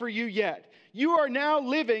prepared that for you yet. You are now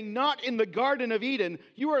living not in the Garden of Eden.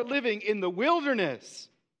 You are living in the wilderness.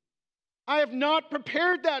 I have not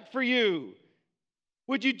prepared that for you.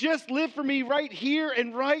 Would you just live for me right here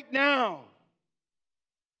and right now?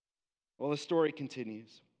 Well, the story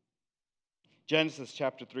continues. Genesis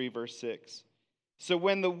chapter 3, verse 6. So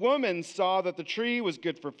when the woman saw that the tree was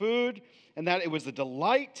good for food, and that it was a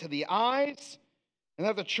delight to the eyes, and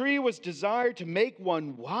that the tree was desired to make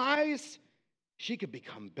one wise, she could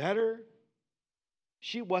become better.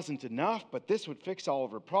 She wasn't enough, but this would fix all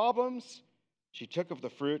of her problems. She took of the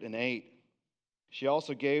fruit and ate. She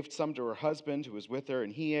also gave some to her husband who was with her,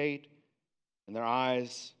 and he ate. And their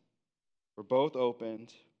eyes were both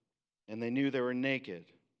opened, and they knew they were naked.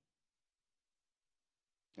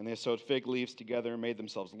 And they sewed fig leaves together and made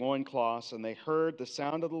themselves loincloths, and they heard the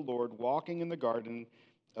sound of the Lord walking in the garden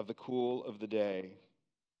of the cool of the day.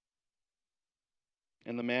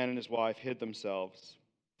 And the man and his wife hid themselves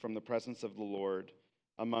from the presence of the Lord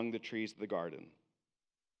among the trees of the garden.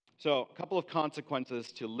 So, a couple of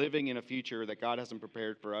consequences to living in a future that God hasn't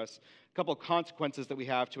prepared for us. A couple of consequences that we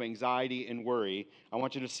have to anxiety and worry. I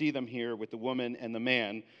want you to see them here with the woman and the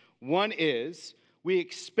man. One is, we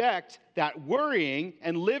expect that worrying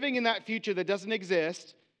and living in that future that doesn't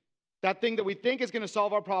exist, that thing that we think is going to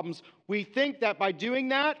solve our problems, we think that by doing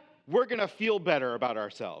that, we're going to feel better about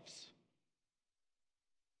ourselves.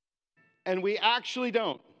 And we actually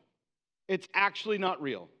don't. It's actually not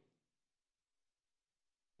real.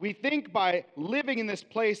 We think by living in this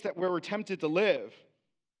place that where we're tempted to live,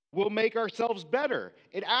 we'll make ourselves better.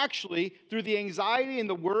 It actually, through the anxiety and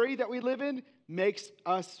the worry that we live in, makes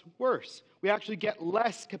us worse. We actually get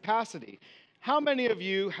less capacity. How many of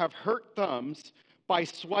you have hurt thumbs by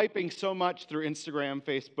swiping so much through Instagram,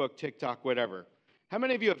 Facebook, TikTok, whatever? How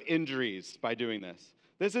many of you have injuries by doing this?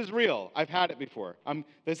 This is real. I've had it before.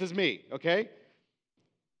 This is me, okay?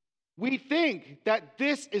 We think that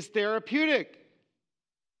this is therapeutic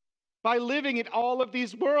by living in all of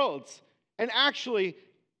these worlds. And actually,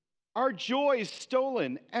 our joy is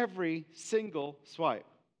stolen every single swipe.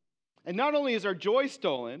 And not only is our joy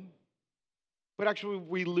stolen, but actually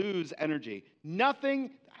we lose energy.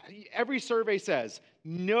 Every survey says,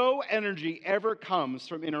 no energy ever comes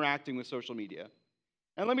from interacting with social media.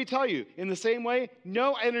 And let me tell you, in the same way,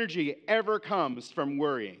 no energy ever comes from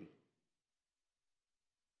worrying.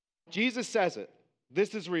 Jesus says it.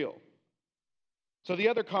 This is real. So the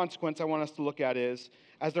other consequence I want us to look at is,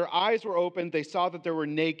 as their eyes were opened, they saw that they were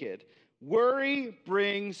naked. Worry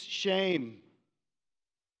brings shame.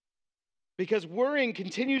 Because worrying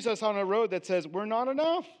continues us on a road that says we're not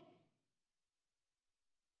enough.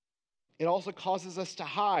 It also causes us to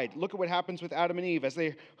hide. Look at what happens with Adam and Eve as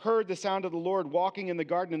they heard the sound of the Lord walking in the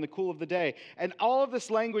garden in the cool of the day. And all of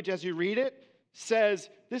this language, as you read it, says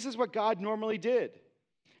this is what God normally did.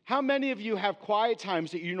 How many of you have quiet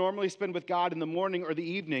times that you normally spend with God in the morning or the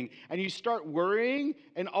evening, and you start worrying,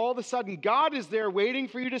 and all of a sudden God is there waiting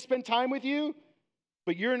for you to spend time with you,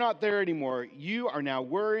 but you're not there anymore. You are now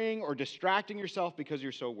worrying or distracting yourself because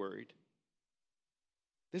you're so worried.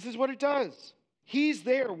 This is what it does. He's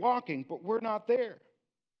there walking, but we're not there.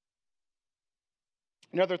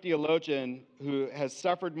 Another theologian who has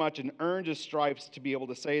suffered much and earned his stripes to be able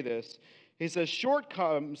to say this, he says,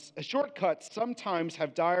 shortcuts sometimes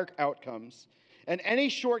have dire outcomes, and any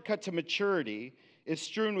shortcut to maturity is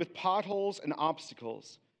strewn with potholes and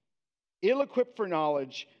obstacles. Ill-equipped for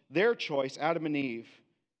knowledge, their choice, Adam and Eve,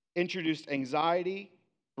 introduced anxiety,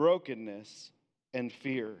 brokenness, and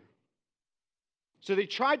fear. So they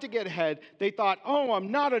tried to get ahead. They thought, oh,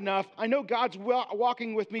 I'm not enough. I know God's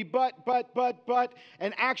walking with me, but.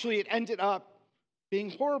 And actually it ended up being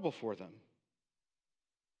horrible for them.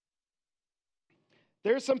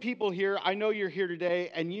 There's some people here, I know you're here today,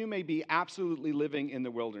 and you may be absolutely living in the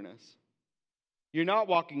wilderness. You're not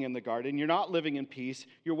walking in the garden. You're not living in peace.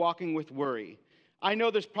 You're walking with worry. I know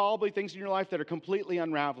there's probably things in your life that are completely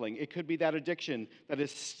unraveling. It could be that addiction that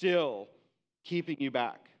is still keeping you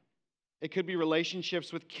back. It could be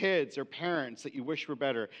relationships with kids or parents that you wish were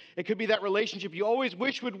better. It could be that relationship you always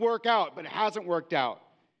wish would work out, but it hasn't worked out.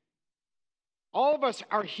 All of us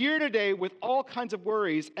are here today with all kinds of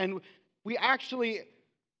worries, and we actually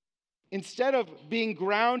instead of being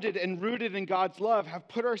grounded and rooted in God's love, have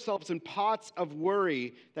put ourselves in pots of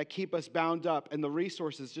worry that keep us bound up, and the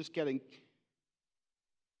resources just getting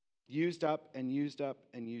used up and used up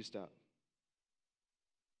and used up.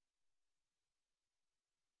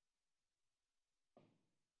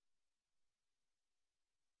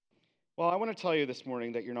 Well, I want to tell you this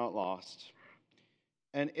morning that you're not lost.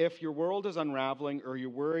 And if your world is unraveling or you're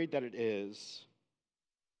worried that it is,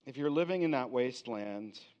 if you're living in that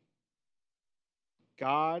wasteland,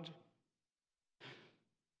 God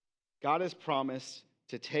has promised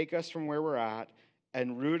to take us from where we're at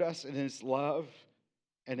and root us in his love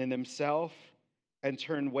and in himself and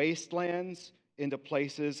turn wastelands into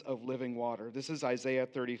places of living water. This is Isaiah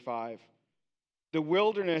 35. The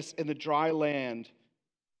wilderness and the dry land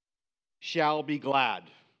shall be glad.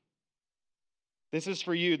 This is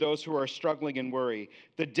for you, those who are struggling and worry.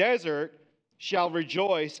 The desert shall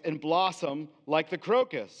rejoice and blossom like the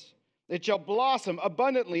crocus. It shall blossom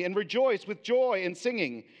abundantly and rejoice with joy and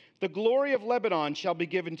singing. The glory of Lebanon shall be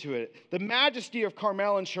given to it, the majesty of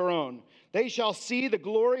Carmel and Sharon. They shall see the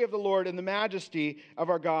glory of the Lord and the majesty of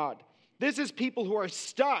our God. This is people who are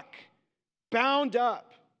stuck, bound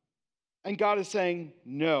up. And God is saying,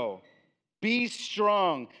 no, be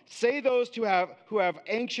strong. Say those who have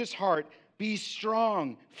anxious heart, be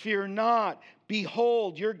strong, fear not.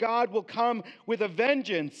 Behold, your God will come with a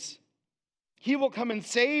vengeance. He will come and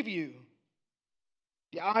save you.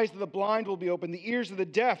 The eyes of the blind will be opened, the ears of the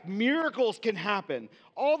deaf. Miracles can happen.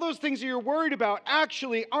 All those things that you're worried about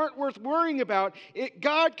actually aren't worth worrying about.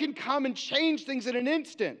 God can come and change things in an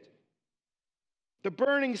instant. The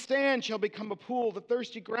burning sand shall become a pool, the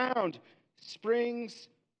thirsty ground, springs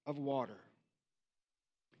of water.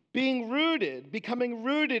 Being rooted, becoming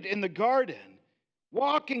rooted in the garden,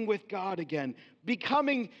 walking with God again,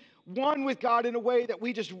 becoming one with God in a way that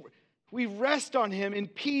we rest on him in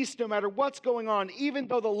peace no matter what's going on, even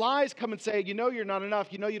though the lies come and say, you know you're not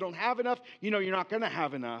enough, you know you don't have enough, you know you're not going to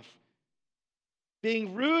have enough.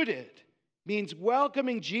 Being rooted means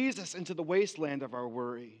welcoming Jesus into the wasteland of our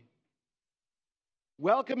worry.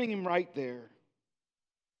 Welcoming him right there.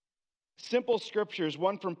 Simple scriptures,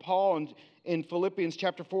 one from Paul in Philippians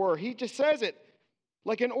chapter 4. He just says it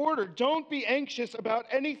like an order. Don't be anxious about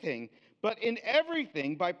anything, but in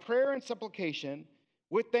everything, by prayer and supplication,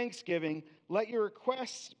 with thanksgiving, let your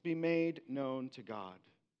requests be made known to God.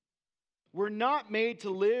 We're not made to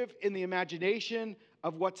live in the imagination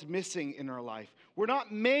of what's missing in our life. We're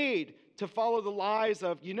not made to follow the lies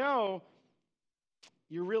of, you're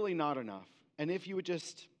really not enough. And if you would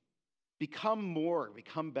just become more,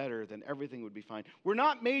 become better, then everything would be fine. We're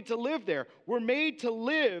not made to live there. We're made to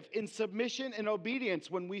live in submission and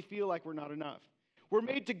obedience when we feel like we're not enough. We're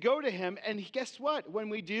made to go to him, and guess what? When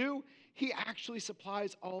we do, he actually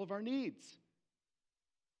supplies all of our needs.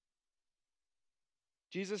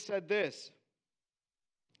 Jesus said this.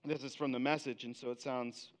 This is from the Message, and so it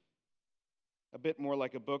sounds a bit more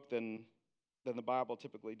like a book than the Bible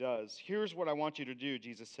typically does. Here's what I want you to do,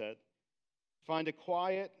 Jesus said. Find a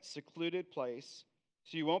quiet, secluded place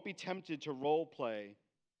so you won't be tempted to role play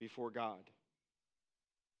before God.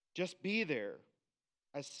 Just be there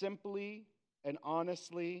as simply and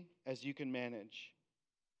honestly as you can manage.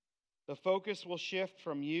 The focus will shift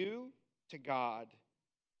from you to God,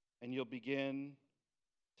 and you'll begin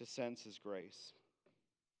to sense his grace.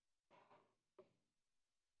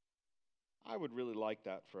 I would really like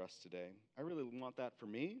that for us today. I really want that for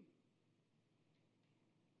me.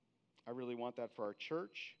 I really want that for our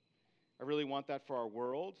church. I really want that for our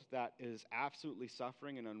world that is absolutely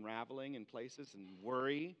suffering and unraveling in places and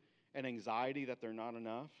worry and anxiety that they're not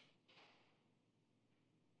enough.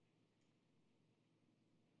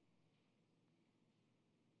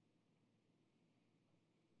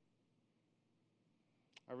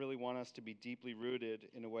 I really want us to be deeply rooted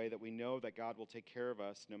in a way that we know that God will take care of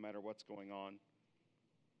us no matter what's going on.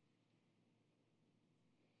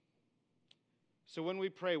 So when we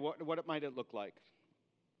pray, what might it look like?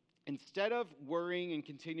 Instead of worrying and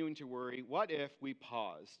continuing to worry, what if we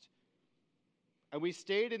paused and we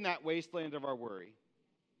stayed in that wasteland of our worry?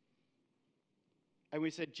 And we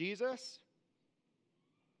said, Jesus,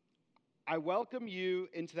 I welcome you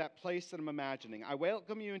into that place that I'm imagining. I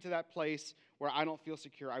welcome you into that place where I don't feel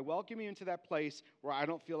secure. I welcome you into that place where I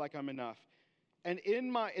don't feel like I'm enough. And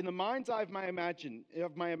in the mind's eye of my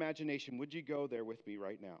imagination, would you go there with me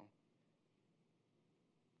right now?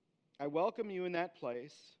 I welcome you in that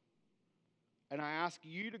place, and I ask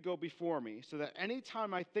you to go before me so that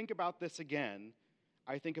anytime I think about this again,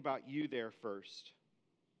 I think about you there first.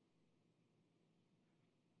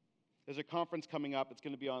 There's a conference coming up. It's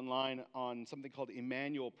going to be online on something called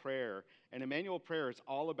Emmanuel Prayer. And Emmanuel Prayer is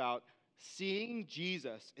all about seeing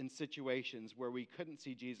Jesus in situations where we couldn't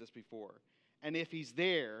see Jesus before. And if he's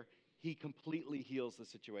there, he completely heals the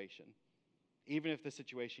situation, even if the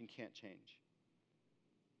situation can't change.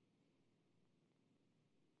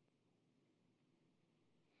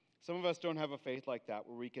 Some of us don't have a faith like that,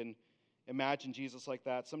 where we can imagine Jesus like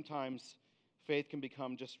that. Sometimes faith can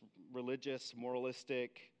become just religious,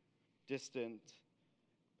 moralistic, distant,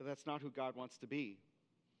 but that's not who God wants to be.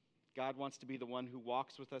 God wants to be the one who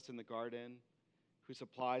walks with us in the garden, who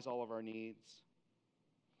supplies all of our needs.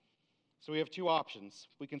 So we have two options.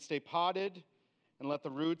 We can stay potted and let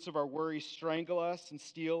the roots of our worry strangle us and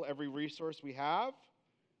steal every resource we have,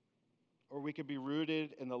 or we could be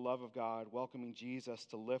rooted in the love of God, welcoming Jesus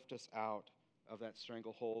to lift us out of that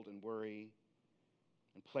stranglehold and worry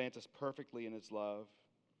and plant us perfectly in his love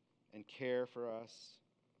and care for us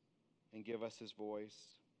and give us his voice.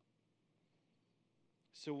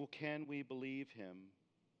 So can we believe him?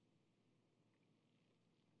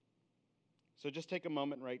 So just take a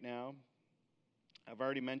moment right now. I've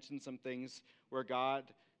already mentioned some things where God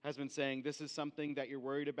has been saying, this is something that you're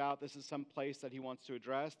worried about. This is some place that he wants to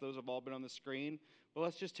address. Those have all been on the screen. But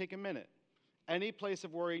let's just take a minute. Any place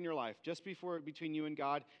of worry in your life, just between you and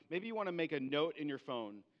God, maybe you want to make a note in your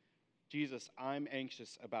phone. Jesus, I'm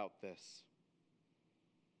anxious about this.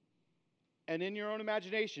 And in your own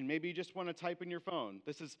imagination, maybe you just want to type in your phone.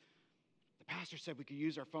 The pastor said we could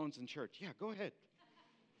use our phones in church. Yeah, go ahead.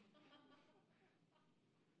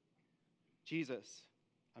 Jesus,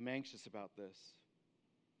 I'm anxious about this.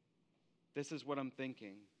 This is what I'm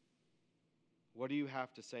thinking. What do you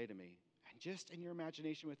have to say to me? And just in your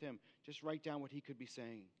imagination with him, just write down what he could be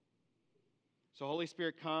saying. So Holy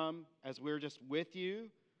Spirit, come as we're just with you.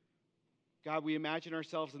 God, we imagine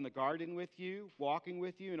ourselves in the garden with you, walking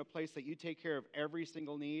with you in a place that you take care of every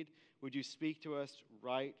single need. Would you speak to us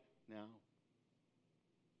right now?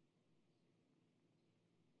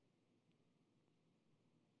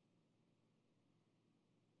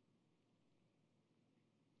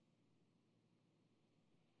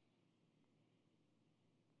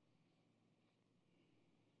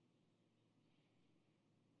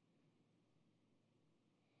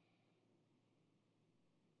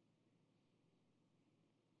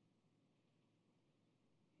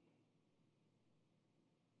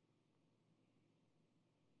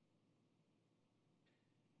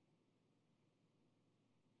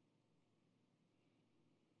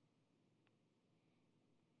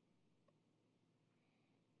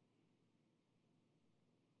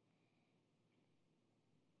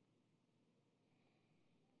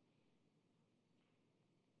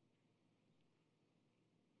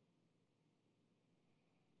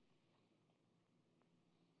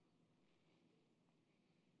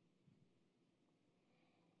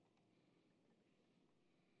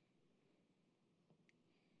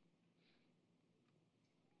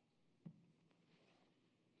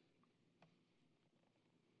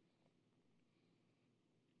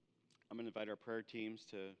 I'm going to invite our prayer teams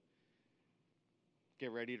to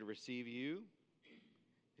get ready to receive you.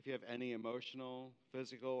 If you have any emotional,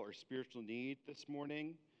 physical, or spiritual need this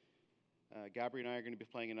morning, Gabri and I are going to be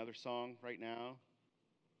playing another song right now.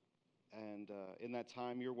 And in that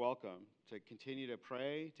time, you're welcome to continue to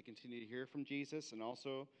pray, to continue to hear from Jesus, and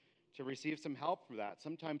also to receive some help for that.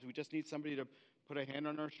 Sometimes we just need somebody to put a hand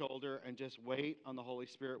on our shoulder and just wait on the Holy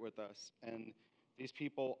Spirit with us. And these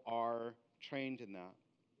people are trained in that.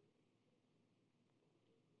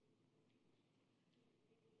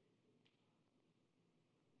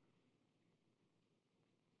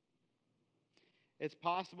 It's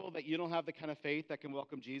possible that you don't have the kind of faith that can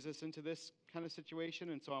welcome Jesus into this kind of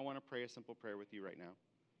situation, and so I want to pray a simple prayer with you right now.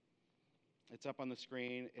 It's up on the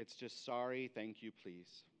screen. It's just sorry, thank you, please.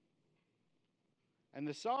 And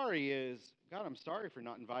the sorry is, God, I'm sorry for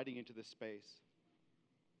not inviting you into this space.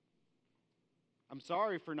 I'm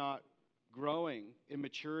sorry for not growing in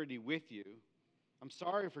maturity with you. I'm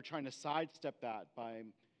sorry for trying to sidestep that by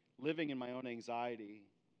living in my own anxiety.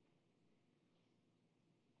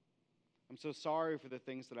 I'm so sorry for the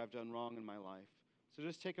things that I've done wrong in my life. So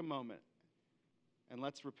just take a moment and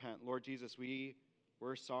let's repent. Lord Jesus,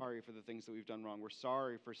 we're sorry for the things that we've done wrong. We're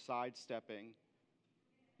sorry for sidestepping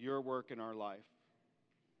your work in our life.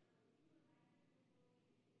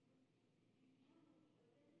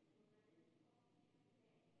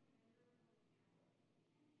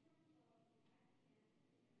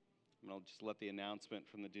 And I'll just let the announcement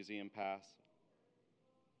from the Museum pass.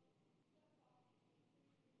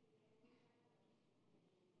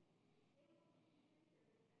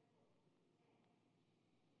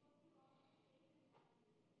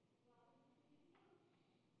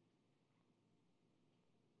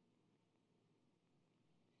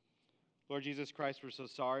 Lord Jesus Christ, we're so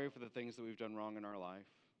sorry for the things that we've done wrong in our life.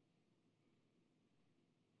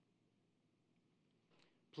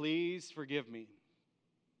 Please forgive me.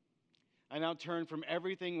 I now turn from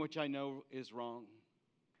everything which I know is wrong.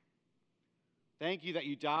 Thank you that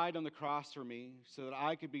you died on the cross for me so that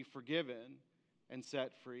I could be forgiven and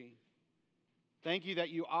set free. Thank you that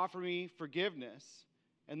you offer me forgiveness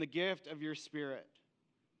and the gift of your Spirit.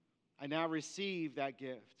 I now receive that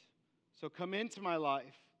gift. So come into my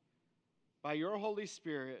life by your Holy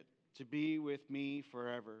Spirit to be with me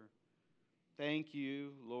forever. Thank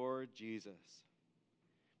you, Lord Jesus.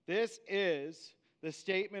 This is the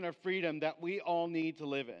statement of freedom that we all need to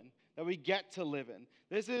live in, that we get to live in.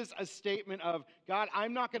 This is a statement of, God,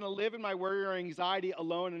 I'm not going to live in my worry or anxiety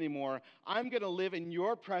alone anymore. I'm going to live in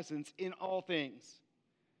your presence in all things.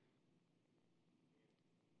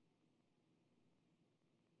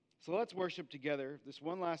 So let's worship together this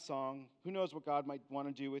one last song. Who knows what God might want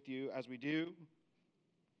to do with you as we do?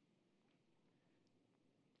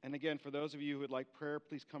 And again, for those of you who would like prayer,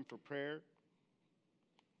 please come for prayer.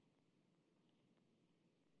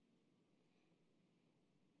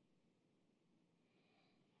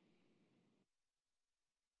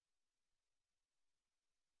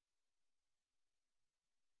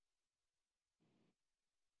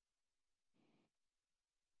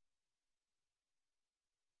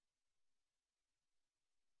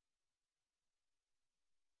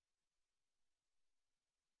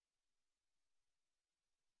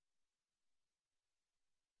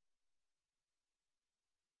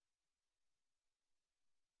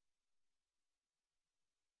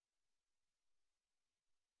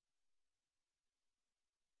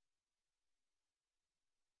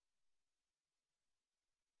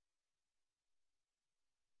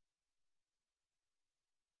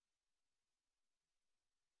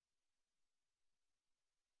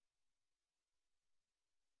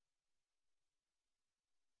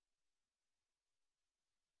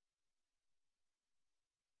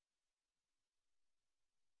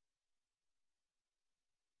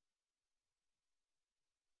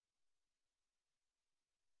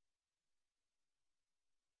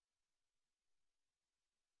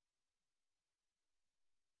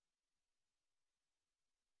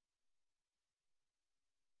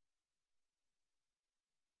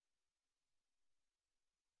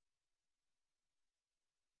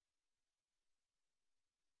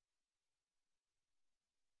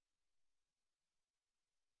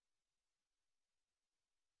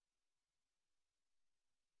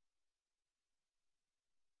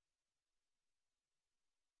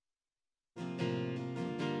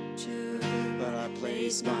 But I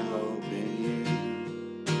place my hope in you.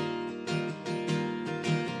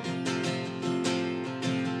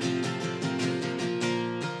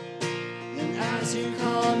 And as you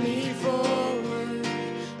call me forward,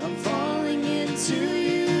 I'm falling into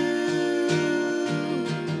you.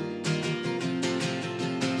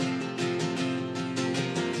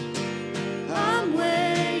 I'm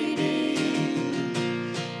waiting,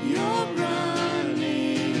 you're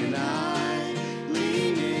running, and I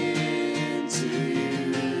lean into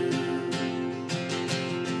you.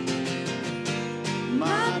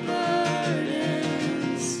 My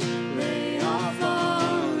burdens, they are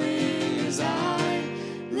falling as I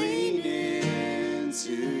lean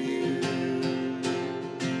into you.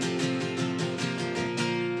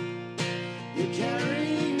 You're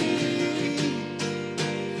carrying me,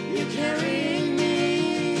 you're carrying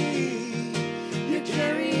me, you're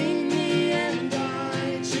carrying me, and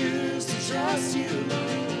I choose to trust you,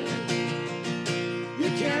 Lord.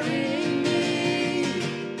 You're carrying me,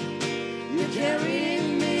 you're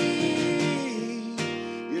carrying me,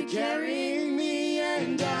 you're carrying me,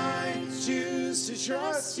 and I choose to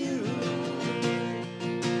trust you, Lord.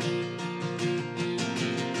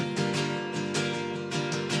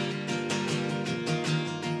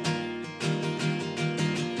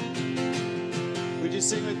 Would you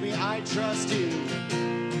sing with me? I trust you.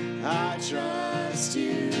 I trust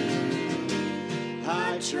you.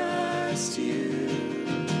 I trust you.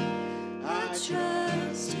 I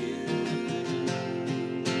trust you.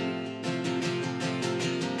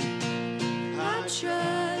 I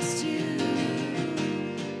trust you.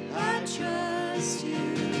 I trust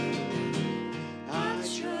you. I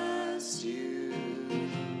trust you.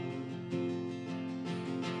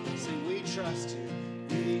 Sing, we trust you.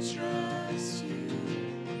 We trust you.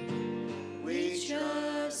 We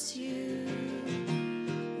trust you.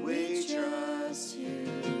 We trust you.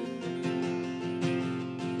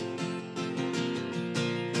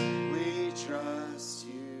 We trust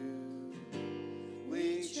you. We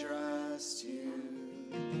trust you.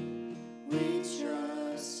 We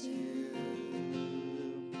trust you.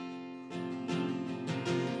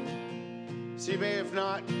 So you may have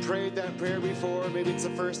not prayed that prayer before. Maybe it's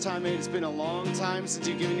the first time. Maybe it's been a long time since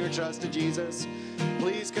you've given your trust to Jesus.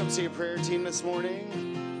 Please come see a prayer team this morning.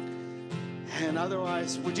 And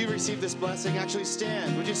otherwise, would you receive this blessing? Actually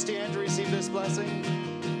stand. Would you stand to receive this blessing?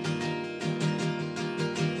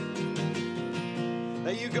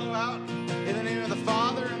 That you go out in the name of the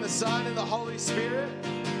Father and the Son and the Holy Spirit,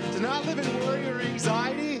 to not live in worry or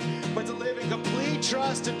anxiety, but to live in complete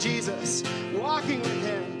trust of Jesus, walking with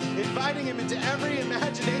him, inviting him into every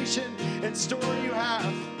imagination and story you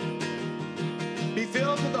have. Be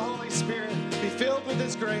filled with the Holy Spirit. Be filled with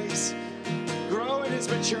his grace. Grow in his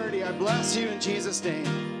maturity. I bless you in Jesus' name.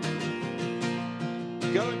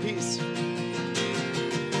 Go in peace.